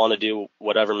 Ultimately, you'll want to do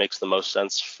whatever makes the most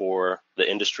sense for the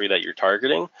industry that you're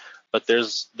targeting, but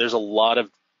there's a lot of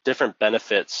different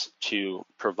benefits to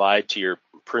provide to your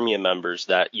premium members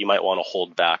that you might want to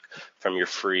hold back from your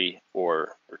free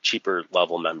or cheaper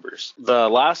level members. The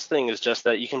last thing is just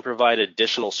that you can provide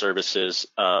additional services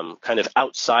kind of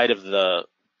outside of the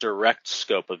direct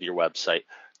scope of your website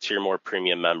to your more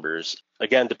premium members.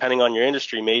 Again, depending on your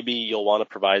industry, maybe you'll want to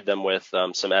provide them with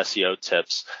some SEO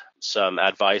tips, some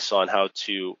advice on how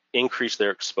to increase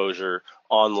their exposure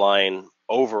online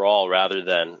overall rather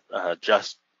than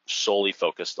just solely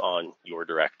focused on your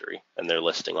directory and their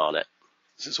listing on it.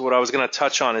 So what I was going to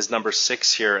touch on is number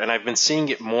 6 here, and I've been seeing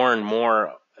it more and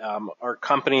more. Our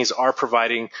companies are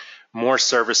providing more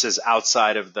services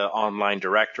outside of the online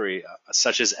directory,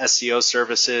 such as SEO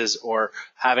services, or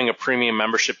having a premium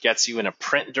membership gets you in a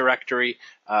print directory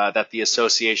that the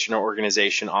association or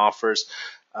organization offers.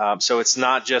 So it's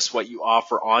not just what you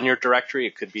offer on your directory,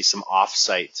 it could be some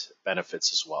off-site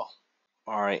benefits as well.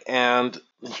 All right, and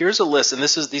here's a list, and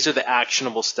these are the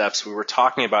actionable steps we were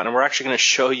talking about, and we're actually going to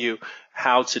show you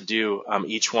how to do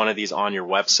each one of these on your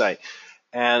website.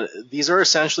 And these are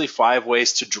essentially 5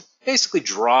 ways to basically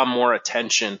draw more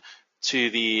attention to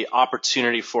the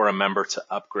opportunity for a member to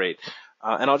upgrade.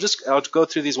 And I'll go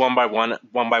through these one by one,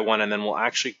 and then we'll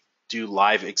actually do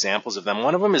live examples of them.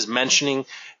 One of them is mentioning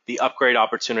the upgrade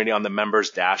opportunity on the members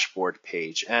dashboard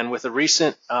page. And with a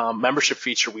recent membership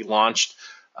feature we launched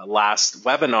last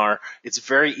webinar, it's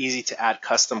very easy to add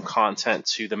custom content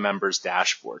to the members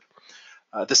dashboard.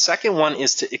 The second one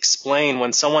is to explain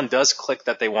when someone does click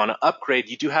that they want to upgrade,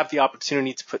 you do have the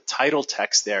opportunity to put title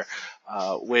text there,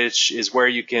 which is where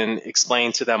you can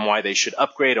explain to them why they should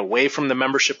upgrade away from the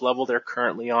membership level they're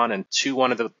currently on and to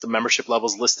one of the membership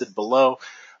levels listed below.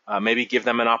 Maybe give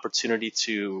them an opportunity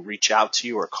to reach out to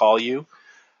you or call you.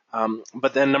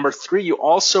 But then number 3, you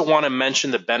also want to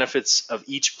mention the benefits of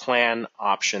each plan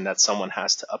option that someone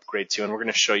has to upgrade to, and we're going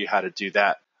to show you how to do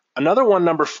that. Another one,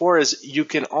 number 4, is you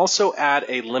can also add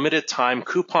a limited time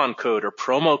coupon code or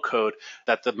promo code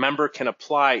that the member can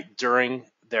apply during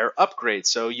their upgrade.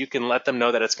 So you can let them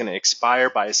know that it's going to expire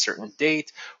by a certain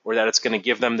date or that it's going to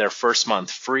give them their first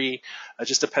month free. It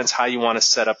just depends how you want to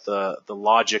set up the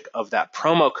logic of that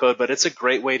promo code, but it's a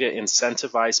great way to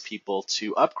incentivize people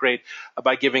to upgrade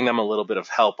by giving them a little bit of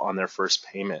help on their first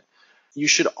payment. You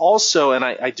should also, and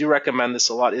I do recommend this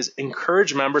a lot, is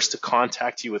encourage members to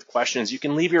contact you with questions. You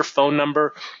can leave your phone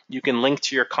number. You can link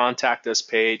to your contact us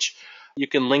page. You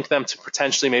can link them to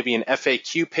potentially maybe an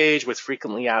FAQ page with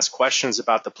frequently asked questions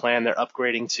about the plan they're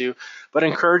upgrading to, but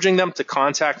encouraging them to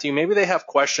contact you. Maybe they have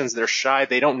questions, they're shy,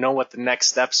 they don't know what the next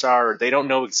steps are, or they don't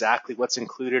know exactly what's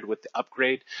included with the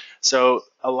upgrade. So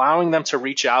allowing them to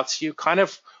reach out to you kind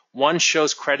of, one,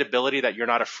 shows credibility that you're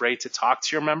not afraid to talk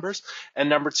to your members. And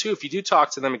number 2, if you do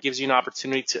talk to them, it gives you an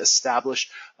opportunity to establish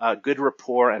a good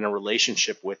rapport and a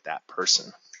relationship with that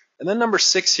person. And then number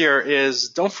 6 here is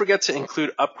don't forget to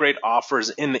include upgrade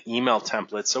offers in the email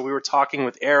template. So we were talking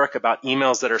with Eric about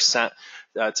emails that are sent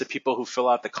to people who fill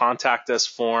out the contact us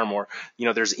form, or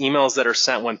there's emails that are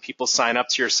sent when people sign up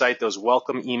to your site, those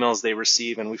welcome emails they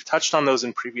receive, and we've touched on those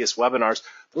in previous webinars.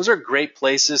 Those are great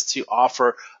places to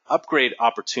offer upgrade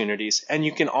opportunities, and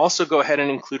you can also go ahead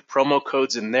and include promo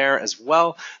codes in there as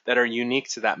well that are unique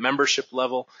to that membership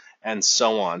level, and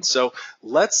so on. So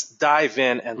let's dive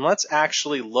in and let's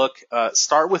actually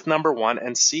start with number 1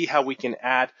 and see how we can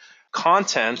add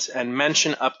content and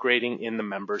mention upgrading in the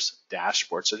members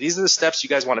dashboard. So these are the steps you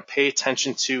guys want to pay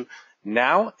attention to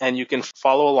now, and you can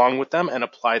follow along with them and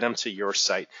apply them to your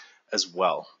site as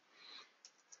well.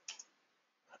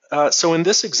 So in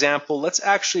this example, let's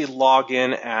actually log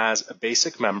in as a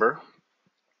basic member.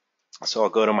 So I'll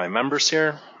go to my members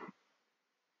here.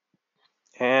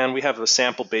 And we have a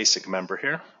sample basic member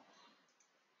here.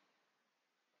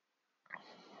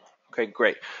 Okay,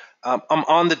 great. I'm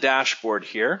on the dashboard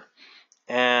here,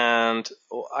 and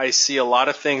I see a lot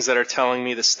of things that are telling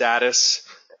me the status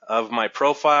of my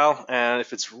profile. And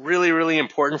if it's really, really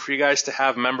important for you guys to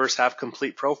have members have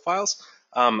complete profiles,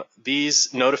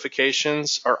 these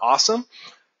notifications are awesome.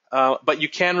 But you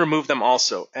can remove them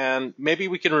also. And maybe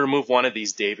we can remove one of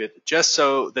these, David, just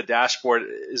so the dashboard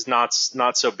is not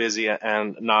so busy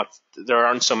and there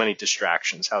aren't so many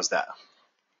distractions. How's that?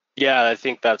 Yeah, I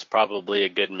think that's probably a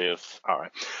good move. All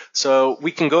right. So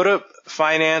we can go to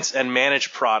Finance and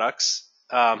Manage Products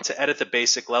to edit the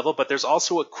basic level, but there's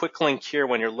also a quick link here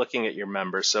when you're looking at your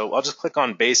members. So I'll just click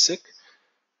on Basic.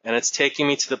 And it's taking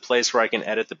me to the place where I can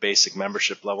edit the basic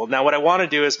membership level. Now, what I want to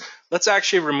do is let's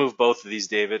actually remove both of these,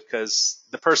 David, because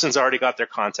the person's already got their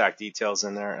contact details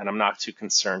in there, and I'm not too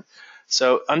concerned.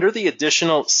 So under the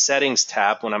Additional Settings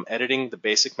tab, when I'm editing the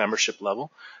basic membership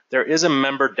level, there is a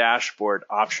Member Dashboard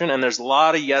option, and there's a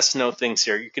lot of yes/no things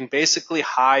here. You can basically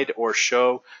hide or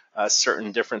show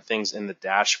certain different things in the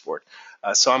dashboard.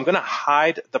 So I'm going to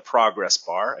hide the progress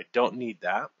bar. I don't need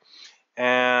that.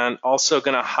 And also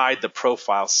going to hide the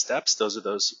profile steps. Those are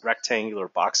those rectangular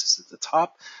boxes at the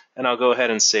top. And I'll go ahead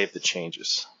and save the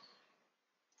changes.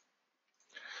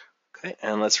 Okay,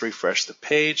 and let's refresh the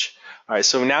page. All right,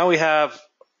 so now we have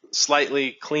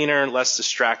slightly cleaner, less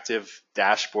distractive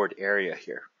dashboard area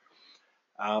here.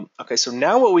 Okay, so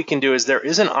now what we can do is there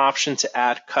is an option to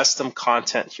add custom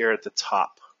content here at the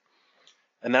top.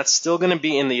 And that's still going to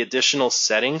be in the Additional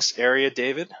Settings area,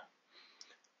 David.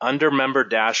 Under Member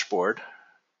Dashboard,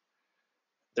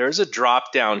 there's a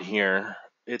drop down here.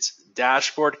 It's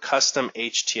Dashboard Custom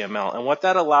HTML. And what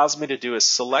that allows me to do is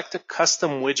select a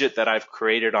custom widget that I've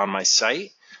created on my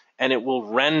site, and it will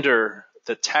render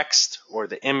the text or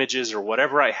the images or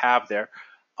whatever I have there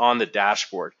on the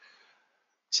dashboard.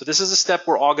 So this is a step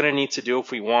we're all going to need to do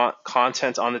if we want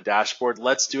content on the dashboard.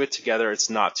 Let's do it together. It's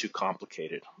not too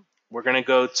complicated. We're going to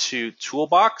go to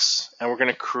Toolbox, and we're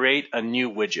going to create a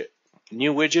new widget.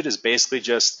 New widget is basically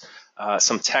just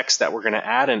some text that we're going to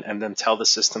add and then tell the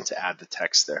system to add the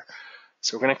text there.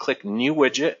 So we're going to click New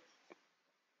Widget,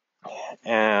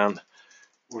 and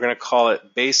we're going to call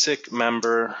it Basic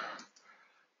Member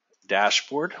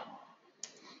Dashboard.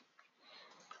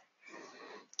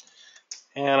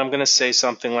 And I'm going to say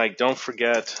something like, don't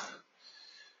forget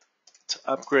to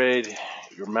upgrade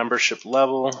your membership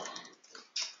level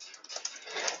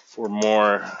for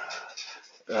more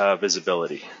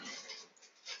visibility.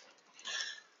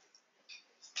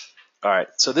 All right,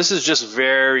 so this is just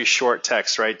very short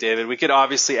text, right, David? We could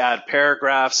obviously add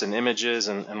paragraphs and images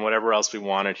and whatever else we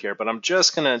wanted here, but I'm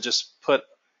just going to just put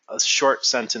a short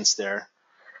sentence there,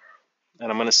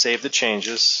 and I'm going to save the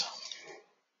changes.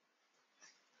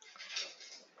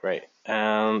 Great,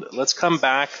 and let's come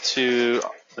back to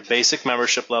the basic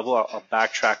membership level. I'll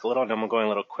backtrack a little. I know I'm going a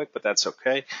little quick, but that's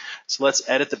okay. So let's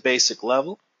edit the basic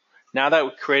level. Now that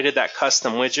we created that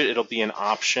custom widget, it'll be an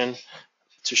option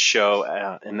to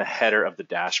show in the header of the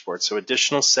dashboard. So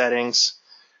additional settings,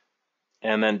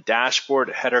 and then dashboard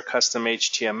header custom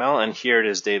HTML, and here it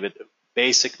is, David,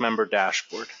 basic member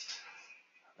dashboard.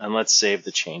 And let's save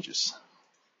the changes.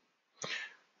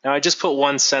 Now I just put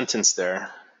one sentence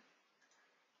there,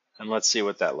 and let's see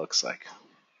what that looks like.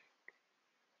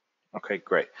 Okay,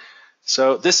 great.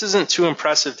 So this isn't too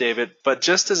impressive, David, but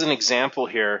just as an example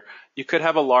here, you could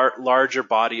have a larger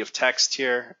body of text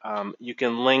here. You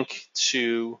can link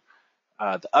to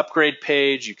the upgrade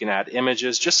page. You can add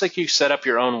images. Just like you set up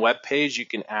your own web page, you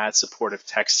can add supportive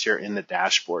text here in the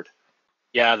dashboard.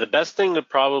 Yeah, the best thing to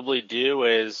probably do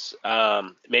is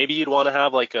maybe you'd want to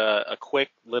have like a quick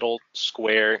little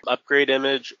square upgrade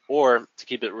image, or to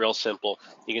keep it real simple,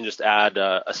 you can just add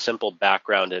a simple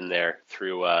background in there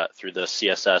through the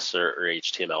CSS or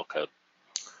HTML code.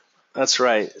 That's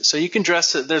right. So you can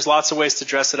dress it. There's lots of ways to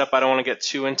dress it up. I don't want to get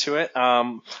too into it,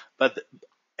 but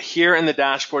here in the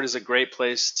dashboard is a great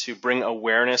place to bring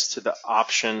awareness to the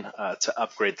option to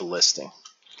upgrade the listing.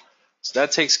 So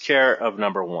that takes care of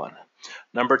number one.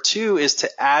 Number two is to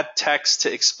add text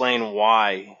to explain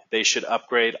why they should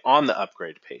upgrade on the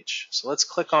upgrade page. So let's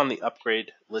click on the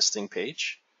upgrade listing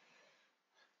page.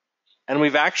 And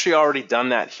we've actually already done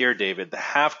that here, David. The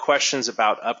have questions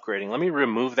about upgrading. Let me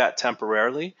remove that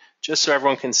temporarily just so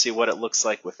everyone can see what it looks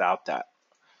like without that.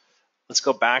 Let's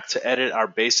go back to edit our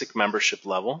basic membership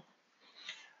level.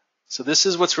 So this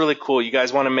is what's really cool. You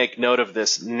guys want to make note of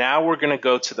this. Now we're going to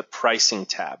go to the pricing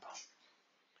tab.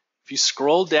 If you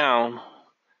scroll down,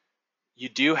 you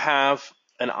do have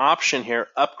an option here,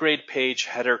 upgrade page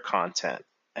header content.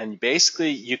 And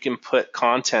basically you can put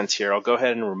content here. I'll go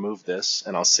ahead and remove this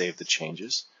and I'll save the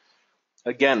changes.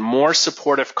 Again, more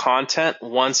supportive content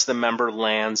once the member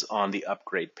lands on the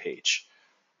upgrade page.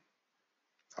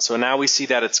 So now we see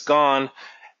that it's gone,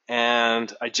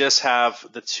 and I just have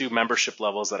the two membership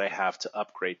levels that I have to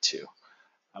upgrade to,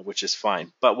 which is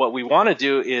fine. But what we want to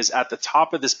do is at the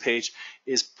top of this page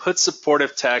is put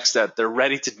supportive text that they're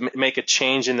ready to make a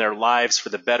change in their lives for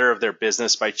the better of their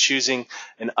business by choosing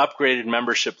an upgraded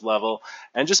membership level,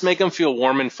 and just make them feel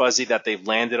warm and fuzzy that they've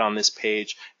landed on this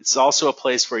page. It's also a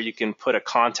place where you can put a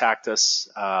contact us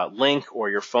link or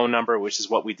your phone number, which is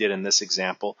what we did in this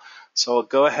example. So I'll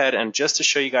go ahead and just to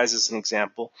show you guys as an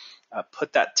example,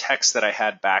 put that text that I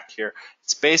had back here.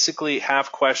 It's basically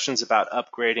have questions about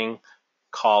upgrading,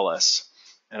 call us.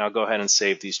 And I'll go ahead and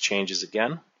save these changes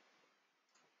again.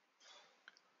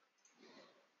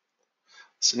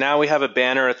 So now we have a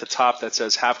banner at the top that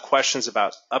says have questions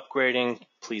about upgrading,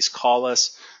 please call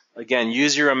us. Again,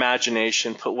 use your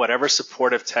imagination, put whatever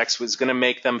supportive text was going to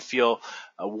make them feel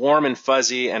warm and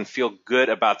fuzzy and feel good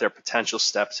about their potential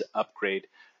steps to upgrade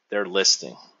their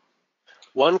listing.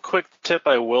 One quick tip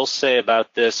I will say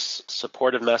about this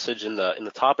supportive message in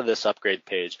the top of this upgrade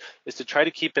page is to try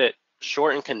to keep it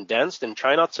short and condensed, and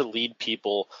try not to lead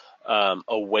people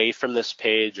away from this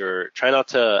page, or try not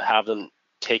to have them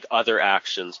take other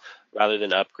actions rather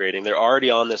than upgrading. They're already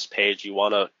on this page. You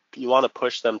want to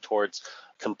push them towards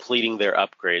completing their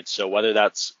upgrade. So whether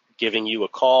that's giving you a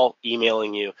call,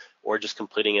 emailing you, or just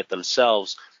completing it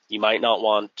themselves, you might not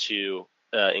want to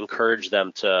encourage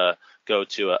them to go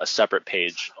to a separate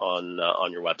page on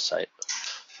your website.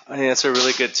 I think that's a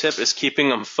really good tip, is keeping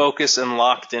them focused and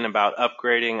locked in about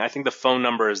upgrading. I think the phone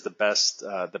number is the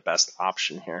best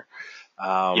option here.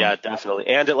 Yeah, definitely.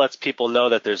 And it lets people know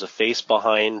that there's a face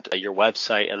behind your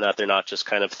website and that they're not just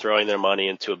kind of throwing their money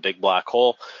into a big black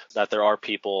hole, that there are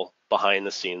people behind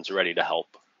the scenes ready to help.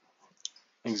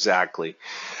 Exactly.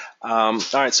 All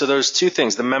right, so there's two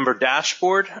things, the member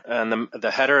dashboard and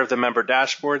the header of the member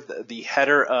dashboard, the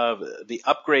header of the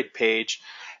upgrade page,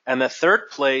 And the third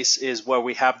place is where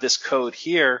we have this code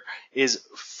here, is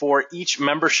for each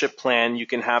membership plan, you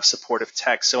can have supportive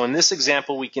text. So in this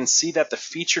example, we can see that the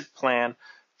featured plan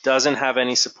doesn't have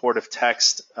any supportive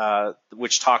text,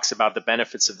 which talks about the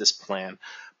benefits of this plan.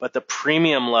 But the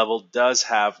premium level does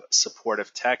have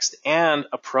supportive text and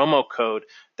a promo code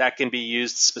that can be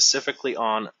used specifically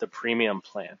on the premium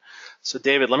plan. So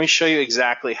David, let me show you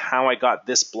exactly how I got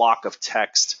this block of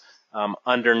text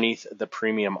underneath the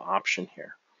premium option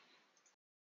here.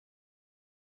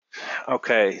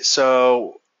 Okay,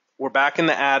 so we're back in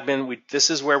the admin. This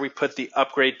is where we put the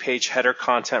upgrade page header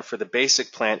content for the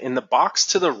basic plan. In the box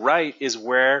to the right is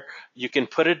where you can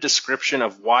put a description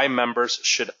of why members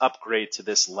should upgrade to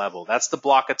this level. That's the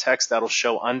block of text that'll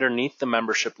show underneath the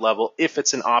membership level if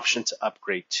it's an option to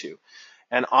upgrade to.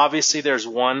 And obviously there's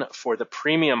one for the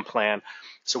premium plan.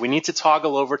 So we need to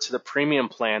toggle over to the premium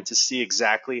plan to see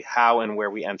exactly how and where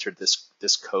we entered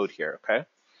this code here, okay?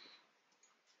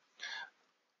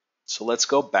 So let's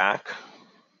go back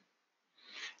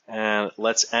and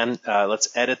let's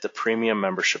edit the premium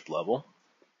membership level.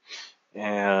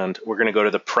 And we're going to go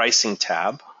to the pricing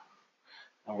tab.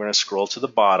 And we're going to scroll to the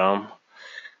bottom.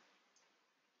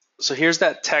 So here's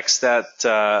that text that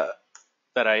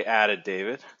I added,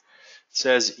 David. It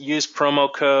says use promo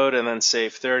code and then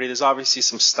save 30. There's obviously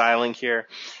some styling here.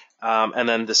 And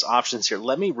then this options here.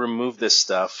 Let me remove this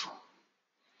stuff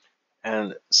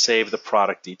and save the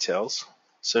product details.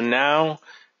 So now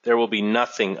there will be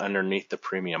nothing underneath the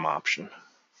premium option.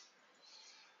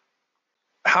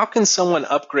 How can someone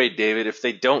upgrade, David, if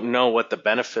they don't know what the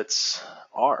benefits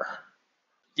are?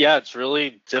 Yeah, it's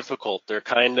really difficult. They're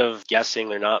kind of guessing.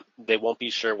 They won't be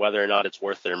sure whether or not it's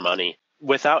worth their money.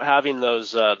 Without having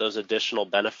those additional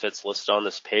benefits listed on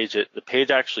this page, the page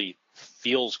actually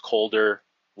feels colder,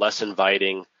 less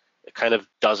inviting. It kind of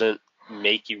doesn't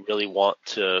make you really want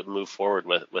to move forward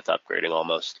with upgrading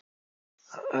almost.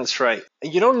 That's right.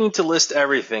 You don't need to list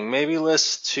everything. Maybe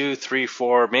list 2, 3,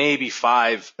 4, maybe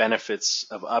 5 benefits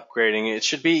of upgrading. It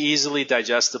should be easily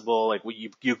digestible. Like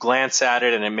you glance at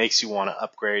it and it makes you want to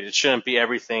upgrade. It shouldn't be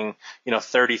everything,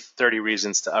 30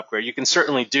 reasons to upgrade. You can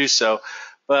certainly do so,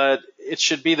 but it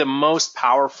should be the most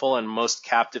powerful and most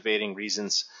captivating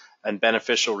reasons and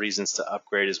beneficial reasons to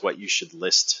upgrade is what you should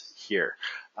list here.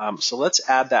 So let's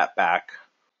add that back.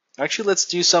 Actually, let's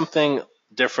do something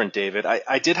different, David.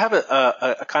 I did have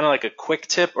a kind of like a quick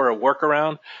tip or a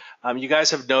workaround. You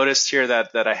guys have noticed here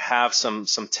that I have some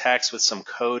text with some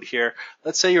code here.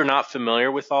 Let's say you're not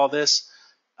familiar with all this.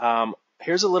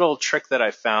 Here's a little trick that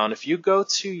I found. If you go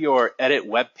to your edit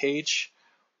web page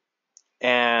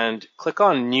and click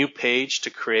on new page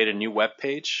to create a new web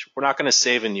page, we're not going to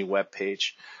save a new web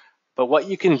page. But what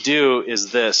you can do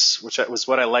is this, which was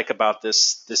what I like about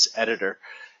this editor,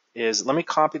 is let me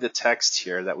copy the text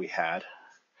here that we had.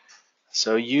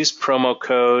 So use promo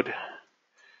code.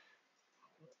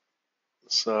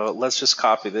 So let's just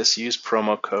copy this, use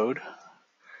promo code.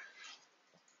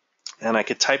 And I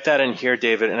could type that in here,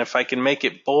 David, and if I can make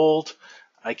it bold,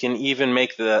 I can even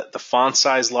make the font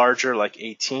size larger, like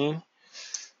 18.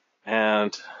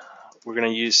 And we're going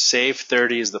to use save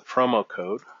 30 as the promo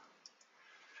code.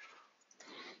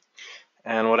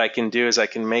 And what I can do is I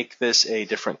can make this a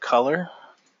different color.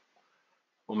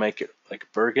 We'll make it like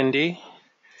burgundy.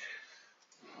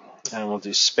 And we'll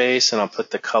do space, and I'll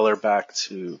put the color back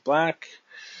to black.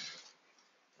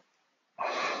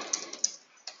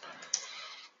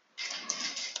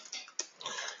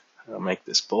 I'll make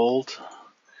this bold.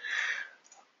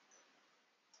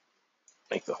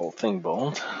 Make the whole thing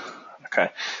bold. Okay,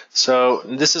 so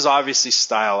this is obviously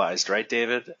stylized, right,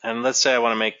 David? And let's say I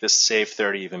want to make this save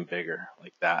 30 even bigger,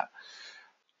 like that.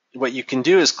 What you can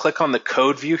do is click on the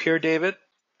code view here, David,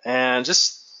 and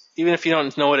just even if you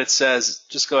don't know what it says,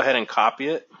 just go ahead and copy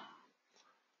it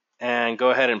and go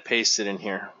ahead and paste it in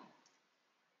here.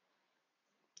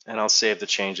 And I'll save the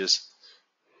changes.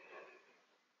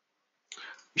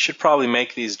 We should probably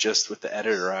make these just with the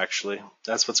editor, actually.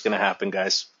 That's what's going to happen,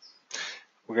 guys.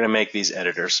 We're going to make these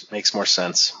editors. Makes more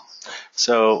sense.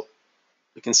 So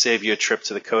we can save you a trip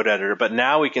to the code editor. But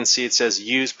now we can see it says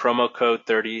use promo code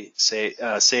 30, save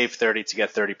 30 to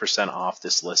get 30% off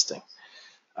this listing.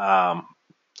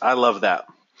 I love that.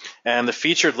 And the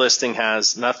featured listing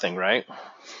has nothing, right?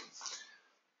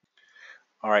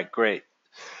 All right, great.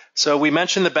 So we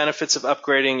mentioned the benefits of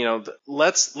upgrading.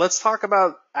 Let's talk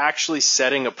about actually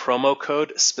setting a promo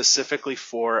code specifically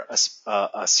for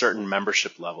a certain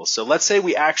membership level. So let's say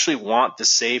we actually want the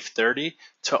Save 30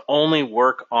 to only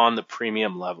work on the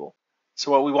premium level. So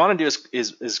what we want to do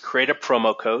is create a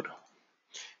promo code,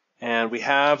 And we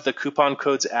have the coupon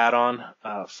codes add-on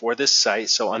for this site.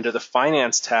 So under the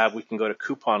Finance tab, we can go to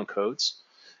Coupon Codes.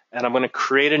 And I'm going to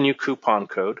create a new coupon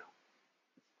code.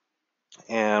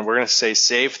 And we're going to say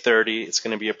save 30. It's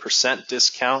going to be a %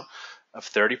 discount of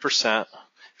 30%.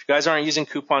 If you guys aren't using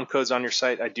coupon codes on your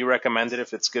site, I do recommend it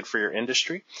if it's good for your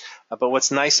industry. But what's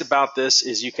nice about this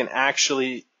is you can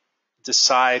actually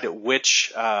decide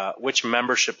which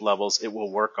membership levels it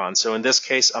will work on. So in this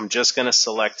case, I'm just going to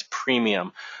select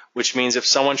premium, which means if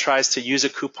someone tries to use a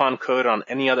coupon code on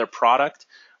any other product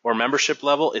or membership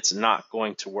level, it's not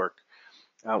going to work.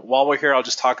 While we're here, I'll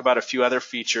just talk about a few other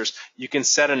features. You can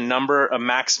set a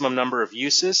maximum number of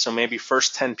uses, so maybe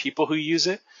first 10 people who use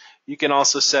it. You can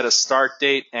also set a start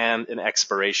date and an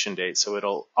expiration date, so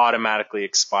it'll automatically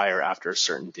expire after a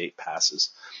certain date passes.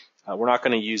 We're not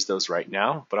going to use those right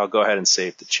now, but I'll go ahead and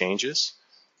save the changes.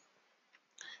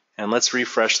 And let's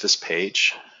refresh this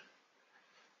page.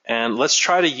 And let's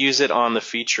try to use it on the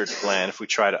featured plan if we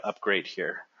try to upgrade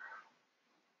here.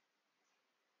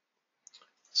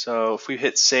 So if we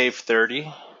hit save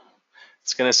 30,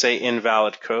 it's going to say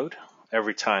invalid code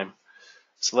every time.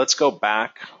 So let's go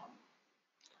back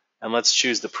and let's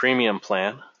choose the premium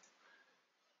plan.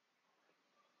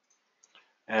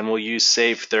 And we'll use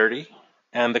save 30.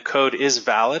 And the code is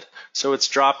valid, so it's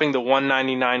dropping the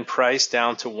 $199 price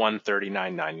down to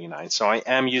 $139.99. So I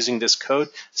am using this code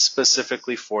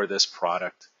specifically for this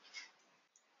product.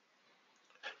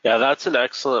 Yeah, that's an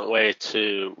excellent way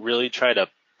to really try to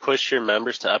push your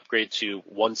members to upgrade to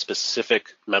one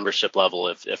specific membership level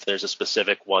if there's a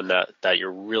specific one that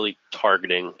you're really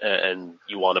targeting and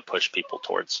you want to push people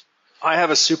towards. I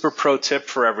have a super pro tip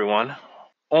for everyone.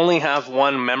 Only have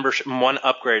one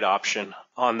upgrade option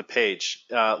on the page.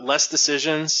 Less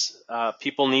decisions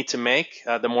people need to make,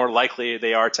 the more likely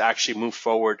they are to actually move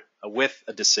forward with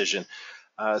a decision.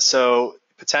 So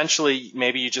potentially,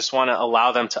 maybe you just want to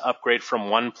allow them to upgrade from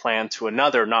one plan to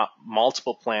another, not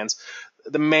multiple plans.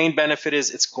 The main benefit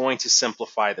is it's going to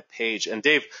simplify the page. And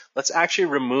Dave, let's actually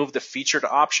remove the featured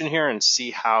option here and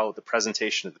see how the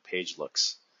presentation of the page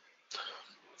looks.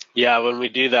 Yeah, when we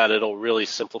do that, it'll really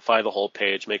simplify the whole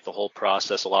page, make the whole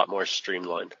process a lot more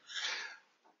streamlined.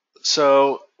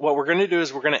 So what we're going to do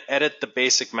is we're going to edit the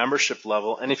basic membership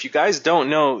level. And if you guys don't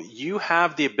know, you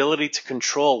have the ability to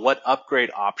control what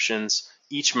upgrade options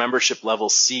each membership level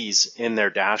sees in their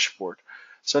dashboard.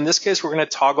 So in this case, we're going to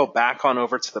toggle back on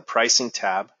over to the pricing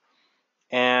tab.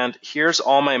 And here's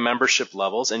all my membership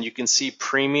levels, and you can see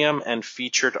premium and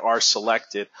featured are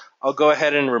selected. I'll go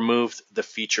ahead and remove the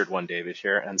featured one, David,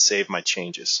 here and save my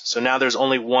changes. So now there's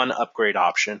only one upgrade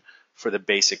option for the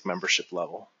basic membership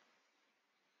level.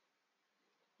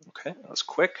 Okay, that was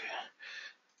quick.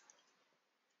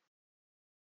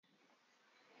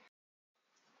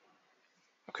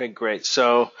 Okay, great.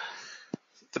 So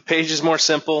the page is more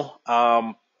simple.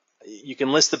 You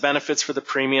can list the benefits for the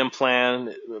premium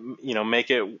plan,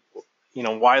 make it,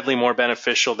 widely more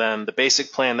beneficial than the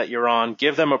basic plan that you're on.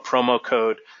 Give them a promo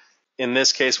code. In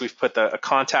this case, we've put a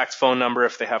contact phone number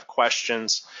if they have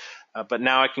questions. But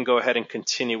now I can go ahead and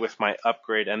continue with my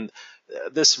upgrade. And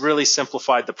this really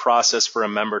simplified the process for a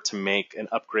member to make an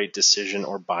upgrade decision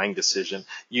or buying decision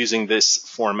using this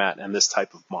format and this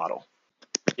type of model.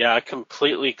 Yeah, it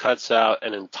completely cuts out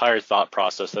an entire thought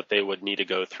process that they would need to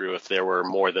go through if there were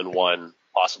more than one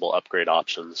possible upgrade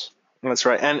options. That's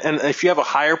right. And if you have a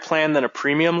higher plan than a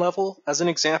premium level, as an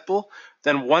example,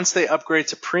 then once they upgrade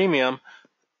to premium,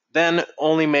 then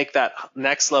only make that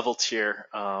next level tier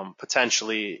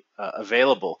potentially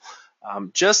available,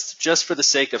 just for the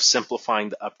sake of simplifying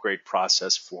the upgrade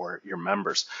process for your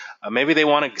members. Maybe they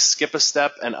want to skip a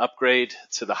step and upgrade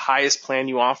to the highest plan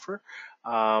you offer.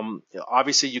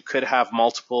 Obviously, you could have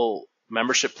multiple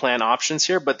membership plan options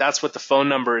here, but that's what the phone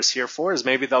number is here for, is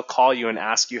maybe they'll call you and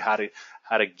ask you how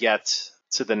to get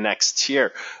to the next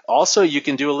tier. Also, you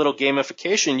can do a little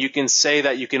gamification. You can say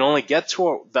that you can only get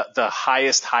to the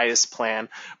highest plan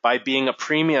by being a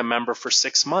premium member for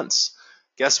 6 months.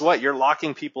 Guess what? You're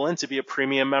locking people in to be a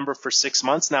premium member for 6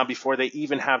 months now before they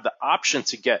even have the option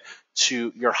to get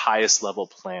to your highest level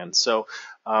plan. So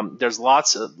there's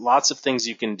lots of things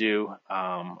you can do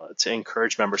to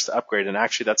encourage members to upgrade. And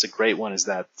actually, that's a great one, is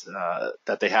that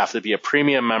they have to be a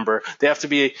premium member. They have to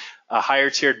be a higher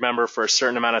tiered member for a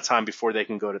certain amount of time before they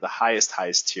can go to the highest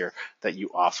tier that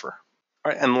you offer.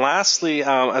 All right, and lastly,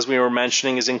 as we were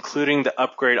mentioning, is including the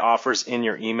upgrade offers in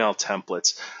your email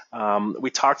templates. We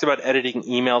talked about editing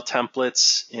email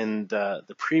templates in the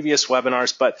previous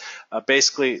webinars, but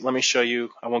basically, let me show you.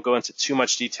 I won't go into too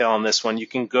much detail on this one. You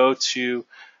can go to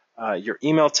your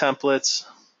email templates,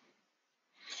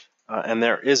 and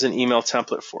there is an email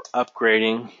template for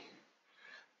upgrading.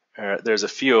 There's a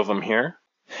few of them here.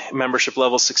 Membership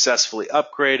level successfully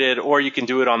upgraded, or you can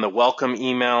do it on the welcome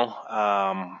email.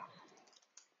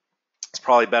 It's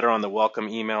probably better on the welcome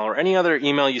email or any other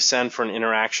email you send for an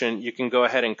interaction. You can go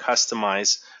ahead and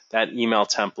customize that email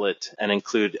template and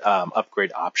include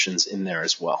upgrade options in there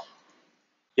as well.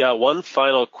 Yeah, one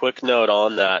final quick note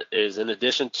on that is, in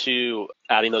addition to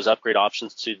adding those upgrade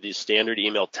options to the standard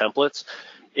email templates,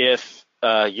 if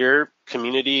your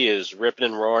community is ripping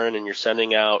and roaring and you're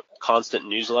sending out constant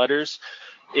newsletters,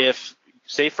 if,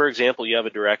 say, for example, you have a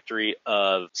directory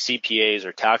of CPAs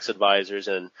or tax advisors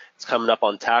and it's coming up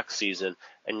on tax season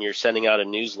and you're sending out a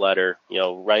newsletter,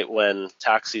 right when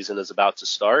tax season is about to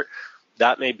start,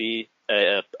 that may be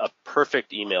a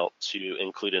perfect email to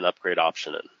include an upgrade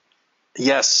option in.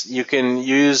 Yes, you can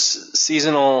use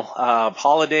seasonal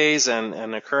holidays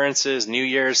and occurrences, New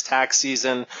Year's, tax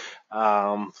season.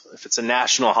 If it's a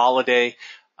national holiday,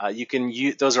 you can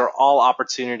use, those are all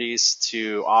opportunities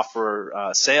to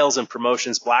offer sales and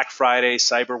promotions. Black Friday,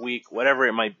 Cyber Week, whatever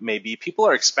it may be, people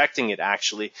are expecting it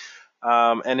actually.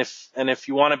 And if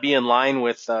you want to be in line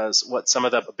with what some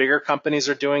of the bigger companies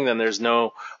are doing, then there's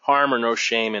no harm or no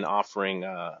shame in offering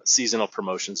seasonal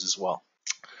promotions as well.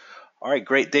 All right,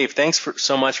 great, Dave. Thanks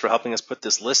so much for helping us put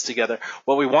this list together.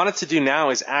 What we wanted to do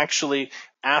now is actually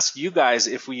ask you guys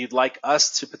if you'd like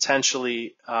us to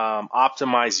potentially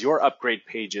optimize your upgrade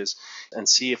pages and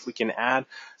see if we can add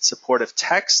supportive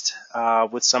text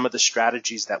with some of the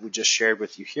strategies that we just shared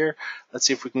with you here. Let's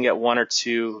see if we can get one or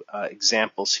two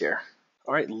examples here.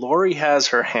 All right, Lori has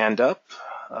her hand up.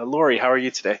 Lori, how are you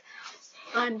today?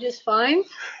 I'm just fine.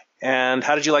 And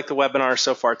how did you like the webinar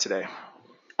so far today?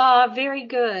 Very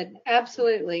good.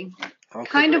 Absolutely. Okay,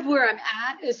 kind of where I'm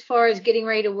at as far as getting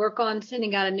ready to work on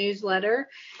sending out a newsletter,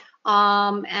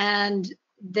 and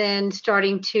then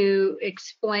starting to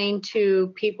explain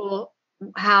to people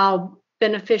how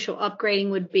beneficial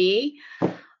upgrading would be.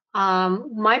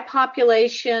 My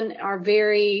population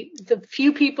the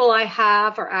few people I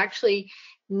have are actually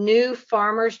new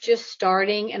farmers just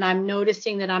starting, and I'm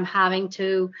noticing that I'm having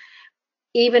to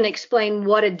even explain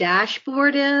what a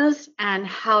dashboard is and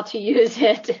how to use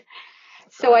it.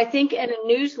 So I think in a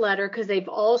newsletter, because they've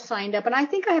all signed up, and I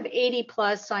think I have 80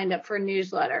 plus signed up for a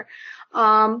newsletter,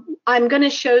 I'm going to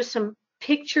show some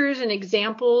pictures and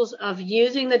examples of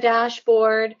using the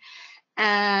dashboard.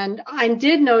 And I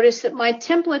did notice that my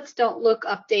templates don't look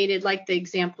updated like the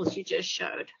examples you just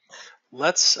showed.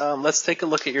 Let's take a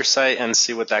look at your site and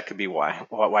see what that could be. Why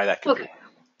that could be.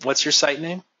 What's your site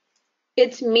name?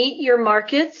 It's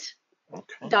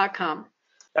meetyourmarkets.com.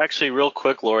 Actually, real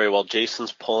quick, Lori, while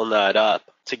Jason's pulling that up,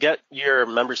 to get your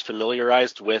members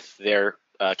familiarized with their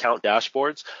account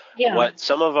dashboards, what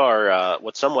some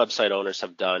website owners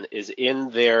have done is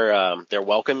in their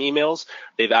welcome emails,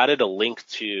 they've added a link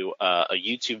to a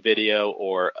YouTube video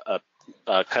or a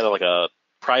kind of like a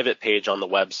private page on the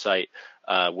website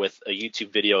with a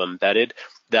YouTube video embedded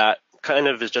that kind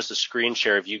of is just a screen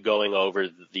share of you going over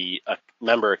the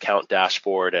member account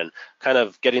dashboard and kind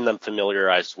of getting them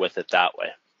familiarized with it that way.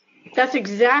 That's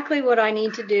exactly what I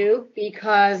need to do,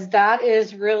 because that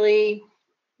is really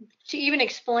to even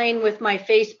explain with my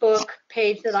Facebook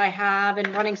page that I have and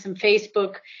running some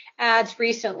Facebook ads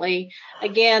recently.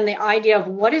 Again, the idea of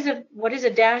what is a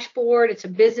dashboard? It's a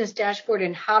business dashboard,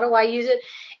 and how do I use it?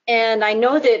 And I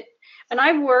know that. And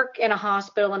I work in a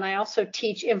hospital, and I also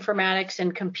teach informatics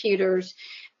and computers.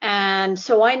 And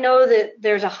so I know that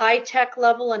there's a high-tech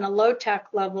level and a low-tech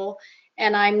level.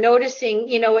 And I'm noticing,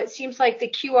 it seems like the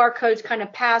QR code's kind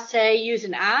of passe, use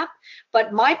an app.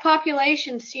 But my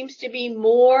population seems to be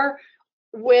more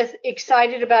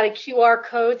excited about a QR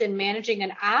code than managing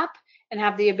an app and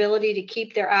have the ability to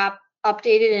keep their app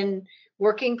updated and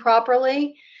working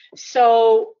properly.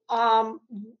 So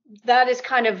that is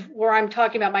kind of where I'm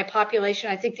talking about my population.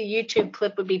 I think the YouTube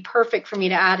clip would be perfect for me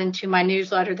to add into my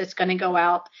newsletter that's going to go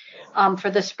out for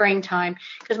the springtime,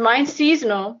 because mine's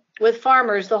seasonal with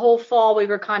farmers. The whole fall we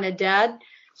were kind of dead.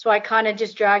 So I kind of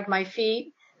just dragged my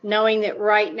feet, knowing that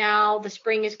right now the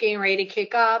spring is getting ready to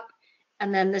kick up.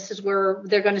 And then this is where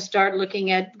they're going to start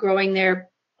looking at growing their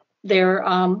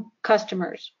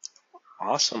customers.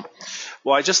 Awesome.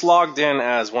 Well, I just logged in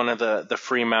as one of the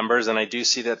free members, and I do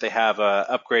see that they have a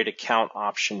upgrade account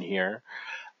option here.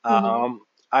 Mm-hmm.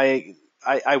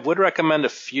 I would recommend a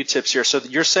few tips here. So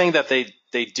you're saying that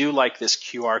they do like this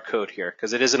QR code here,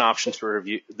 because it is an option to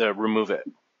remove it.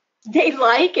 They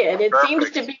like it. It Perfect. Seems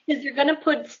to be, because they're going to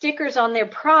put stickers on their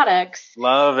products.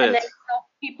 Love it. And they help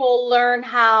people learn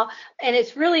how, and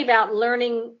it's really about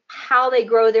learning how they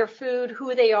grow their food,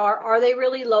 who they are. Are they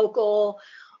really local?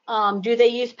 Do they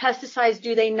use pesticides?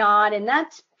 Do they not? And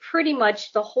that's pretty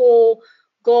much the whole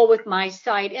goal with my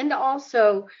site, and to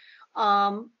also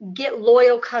get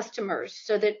loyal customers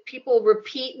so that people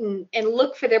repeat and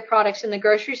look for their products in the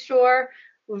grocery store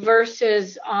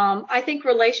versus I think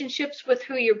relationships with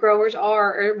who your growers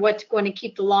are what's going to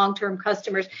keep the long-term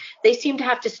customers. They seem to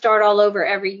have to start all over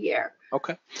every year.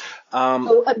 Okay.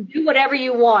 So do whatever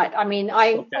you want. I mean,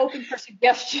 I'm open for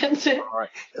suggestions. All right.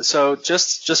 So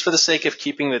just for the sake of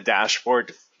keeping the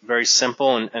dashboard very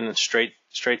simple and straight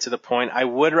to the point, I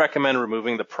would recommend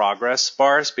removing the progress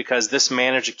bars, because this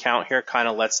manage account here kind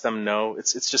of lets them know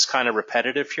it's just kind of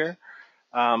repetitive here.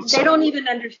 They don't even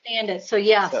understand it. So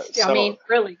yes, I mean,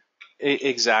 really.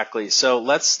 Exactly. So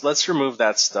let's remove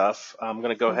that stuff. I'm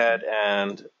going to go ahead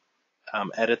and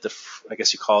edit I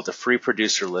guess you call it the free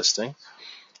producer listing.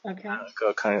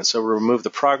 Okay. So remove the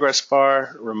progress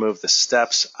bar, remove the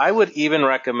steps. I would even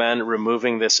recommend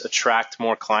removing this attract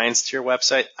more clients to your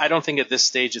website. I don't think at this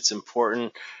stage it's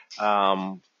important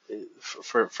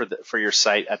for your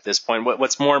site at this point.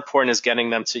 What's more important is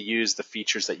getting them to use the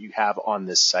features that you have on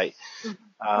this site.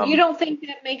 You don't think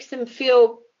that makes them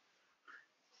feel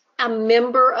a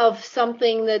member of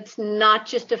something that's not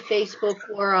just a Facebook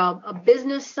or a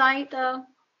business site, though?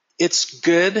 It's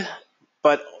good,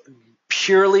 but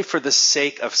purely for the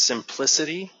sake of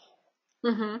simplicity,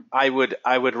 I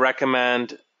would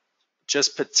recommend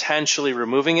just potentially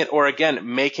removing it, or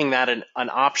again, making that an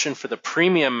option for the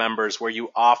premium members where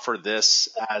you offer this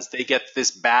as they get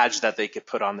this badge that they could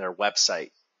put on their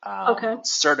website.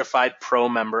 Certified pro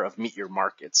member of Meet Your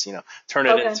Markets, turn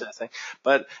it into a thing.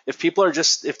 But if people are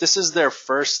if this is their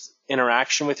first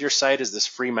interaction with your site is this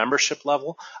free membership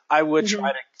level, I would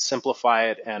try to simplify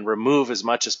it and remove as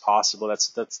much as possible.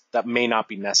 That may not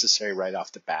be necessary right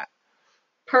off the bat.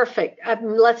 Perfect.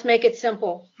 Let's make it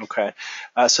simple. Okay.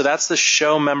 So that's the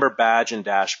show member badge and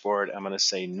dashboard. I'm going to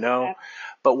say no. Okay.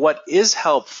 But what is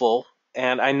helpful,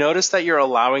 and I noticed that you're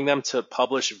allowing them to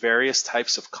publish various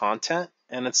types of content,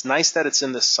 and it's nice that it's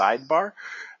in the sidebar.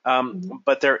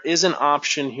 But there is an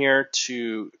option here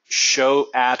to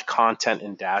add content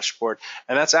in dashboard.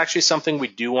 And that's actually something we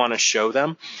do want to show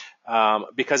them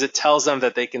because it tells them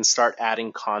that they can start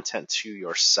adding content to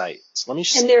your site. So let me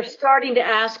and they're starting to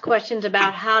ask questions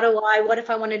about what if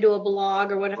I want to do a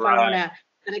blog, or what if I want to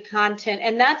add a content?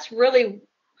 And that's really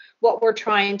what we're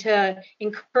trying to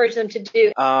encourage them to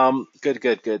do.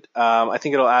 Good. I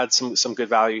think it'll add some good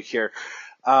value here.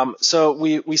 So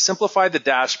we simplified the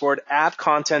dashboard. Add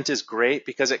content is great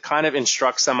because it kind of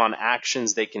instructs them on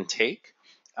actions they can take.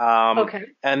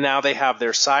 And now they have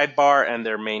their sidebar and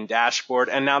their main dashboard.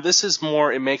 And now this is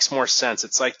it makes more sense.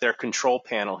 It's like their control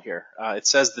panel here. It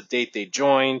says the date they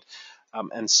joined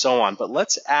and so on. But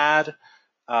let's add.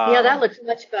 That looks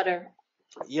much better.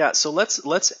 Yeah, so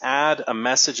let's add a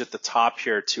message at the top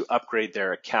here to upgrade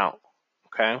their account.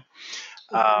 Okay.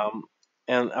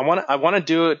 And I want to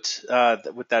do it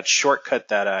with that shortcut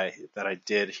that I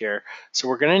did here. So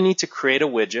we're going to need to create a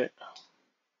widget.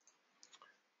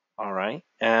 All right,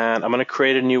 and I'm going to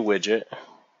create a new widget,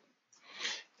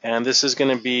 and this is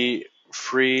going to be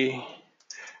free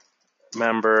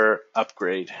member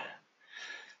upgrade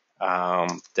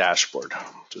dashboard.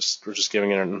 We're just giving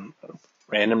it a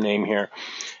random name here.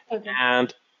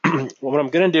 And what I'm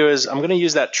going to do is I'm going to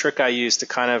use that trick I used to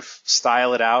kind of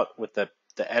style it out with the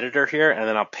editor here, and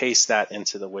then I'll paste that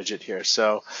into the widget here.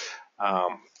 So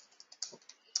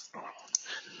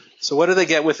what do they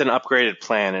get with an upgraded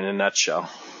plan in a nutshell?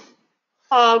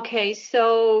 Okay,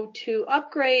 so to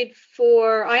upgrade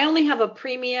I only have a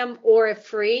premium or a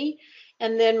free,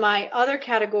 and then my other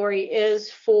category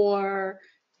is for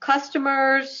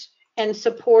customers and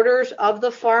supporters of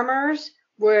the farmers,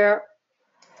 where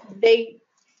they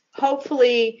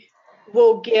hopefully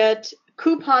will get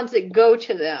coupons that go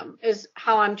to them, is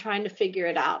how I'm trying to figure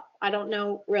it out. I don't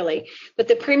know really, but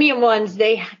the premium ones,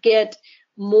 they get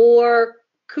more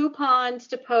coupons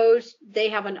to post. They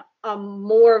have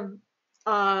more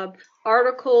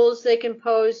articles they can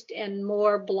post and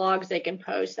more blogs they can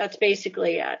post. That's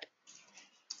basically it.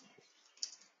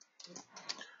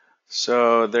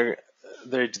 So they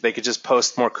could just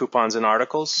post more coupons and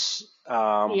articles.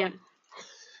 Yeah.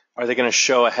 Are they going to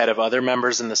show ahead of other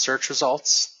members in the search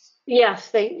results? Yes,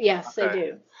 they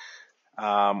do.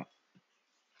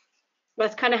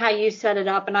 That's kind of how you set it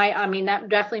up, and I mean that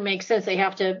definitely makes sense.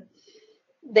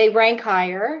 They rank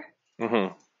higher.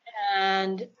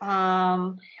 And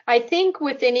I think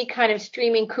with any kind of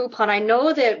streaming coupon, I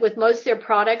know that with most of their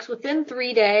products, within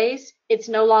 3 days, it's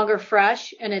no longer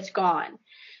fresh and it's gone.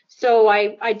 So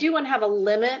I do want to have a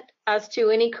limit as to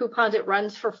any coupons. It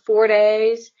runs for 4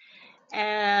 days.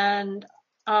 And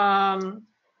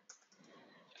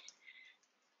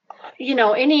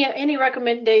any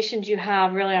recommendations you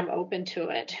have, really, I'm open to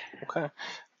it. Okay.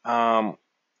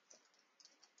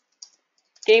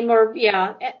 Gain more,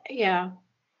 yeah.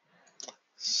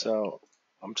 So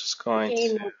I'm just going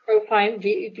Gain to. more profile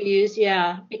views,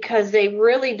 yeah, because they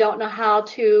really don't know how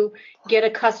to get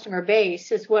a customer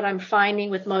base, is what I'm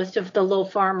finding with most of the little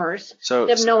farmers. So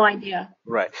They have no idea.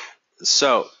 Right.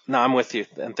 So now I'm with you,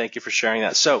 and thank you for sharing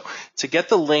that. So to get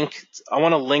the link, I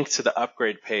want to link to the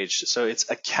upgrade page. So it's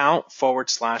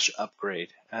account/upgrade.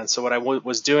 And so what I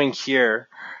was doing here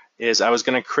is I was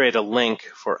going to create a link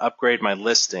for upgrade my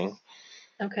listing.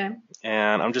 Okay.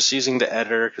 And I'm just using the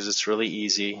editor because it's really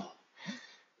easy.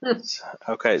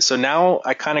 Okay, so now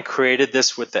I kind of created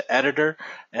this with the editor.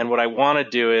 And what I want to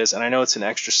do is, and I know it's an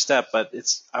extra step, but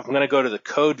I'm going to go to the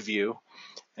code view.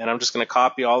 And I'm just going to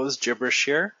copy all this gibberish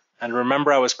here. And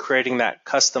remember, I was creating that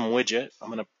custom widget. I'm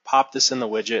going to pop this in the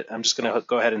widget. I'm just going to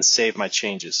go ahead and save my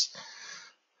changes.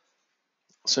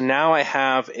 So now I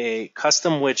have a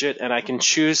custom widget, and I can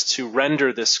choose to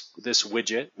render this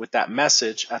widget with that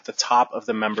message at the top of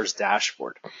the member's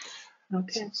dashboard.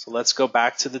 Okay. So let's go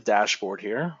back to the dashboard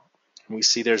here. We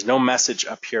see there's no message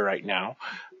up here right now.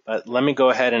 But let me go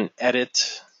ahead and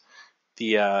edit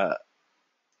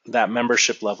that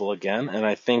membership level again, and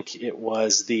I think it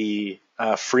was the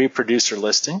free producer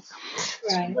listing. Right.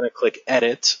 So I'm going to click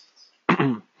edit,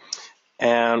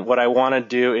 and what I want to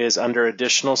do is under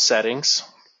additional settings,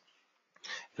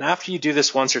 and after you do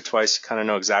this once or twice, you kind of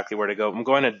know exactly where to go. I'm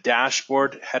going to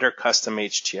dashboard header custom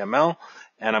HTML,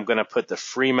 and I'm going to put the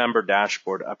free member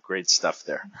dashboard upgrade stuff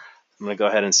there. I'm going to go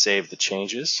ahead and save the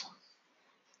changes,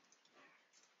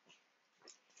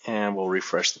 and we'll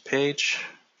refresh the page.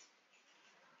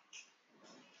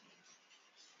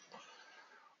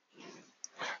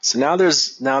 So now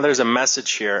there's a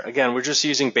message here. Again, we're just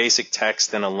using basic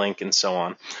text and a link and so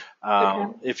on.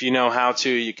 Okay. If you know how to,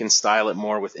 you can style it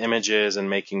more with images and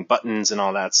making buttons and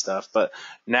all that stuff. But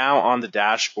now on the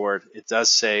dashboard, it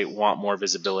does say want more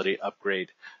visibility,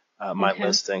 upgrade my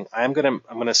listing. I'm gonna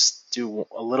do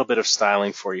a little bit of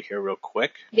styling for you here real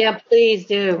quick. Yeah, please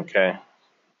do. Okay.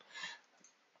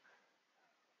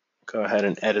 Go ahead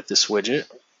and edit this widget.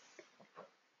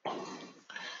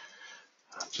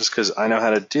 Just because I know how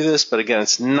to do this, but again,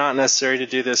 it's not necessary to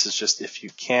do this. It's just if you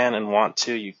can and want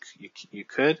to, you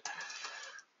could.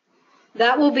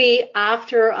 That will be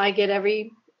after I get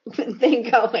everything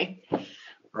going.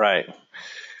 Right.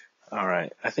 All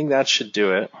right. I think that should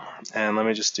do it. And let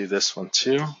me just do this one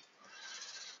too. Okay.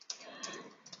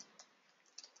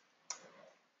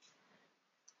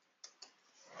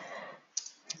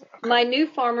 My new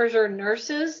farmers are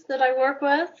nurses that I work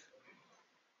with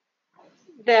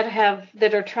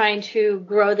that are trying to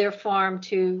grow their farm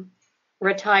to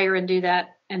retire and do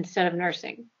that instead of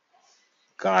nursing.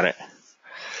 Got it.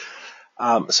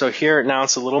 So here now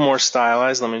it's a little more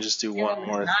stylized. Let me just do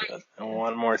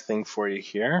one more thing for you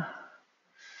here.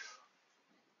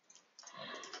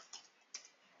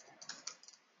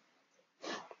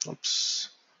 Oops.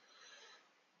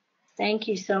 Thank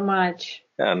you so much.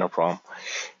 Yeah, no problem.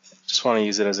 Just want to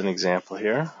use it as an example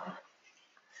here.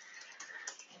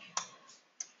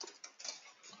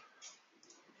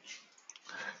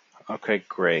 Okay,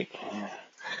 great.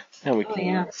 And we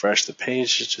can refresh the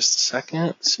page just a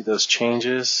second. See those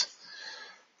changes.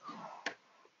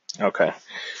 Okay.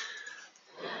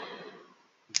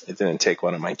 It didn't take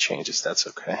one of my changes. That's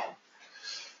okay.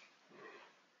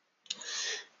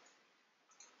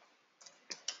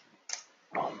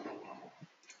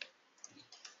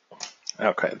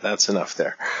 Okay, that's enough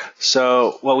there.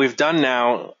 So what we've done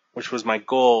now, which was my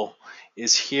goal,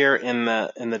 is here in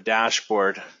the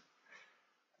dashboard.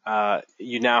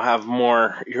 You now have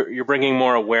more. You're bringing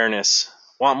more awareness.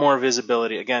 Want more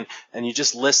visibility again, and you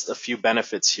just list a few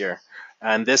benefits here,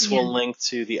 and this will link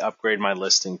to the upgrade my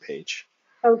listing page.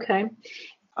 Okay.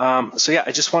 So yeah,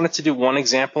 I just wanted to do one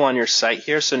example on your site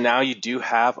here. So now you do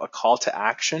have a call to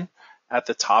action at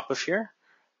the top of here.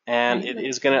 And it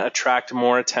is going to attract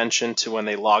more attention to when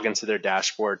they log into their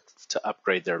dashboard to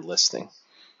upgrade their listing.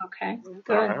 Okay,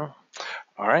 good.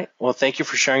 All right. Well, thank you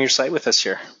for sharing your site with us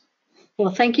here.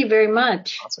 Well, thank you very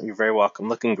much. Awesome. You're very welcome.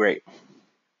 Looking great.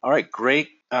 All right, great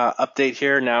update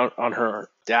here now on her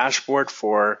dashboard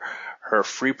for her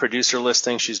free producer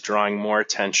listing. She's drawing more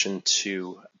attention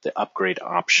to the upgrade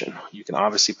option. You can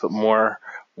obviously put more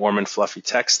warm and fluffy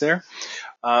text there.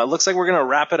 Looks like we're going to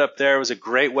wrap it up there. It was a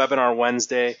great webinar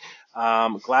Wednesday.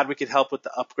 Glad we could help with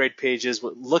the upgrade pages.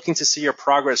 We're looking to see your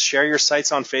progress. Share your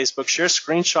sites on Facebook. Share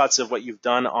screenshots of what you've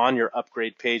done on your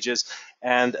upgrade pages.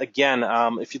 And again,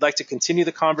 if you'd like to continue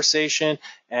the conversation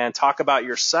and talk about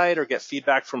your site or get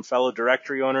feedback from fellow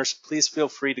directory owners, please feel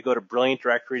free to go to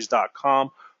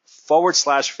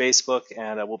brilliantdirectories.com/Facebook,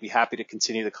 and we'll be happy to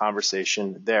continue the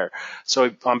conversation there.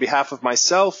 So on behalf of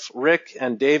myself, Rick,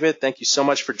 and David, thank you so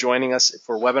much for joining us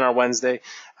for Webinar Wednesday.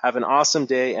 Have an awesome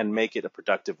day and make it a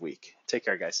productive week. Take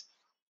care, guys.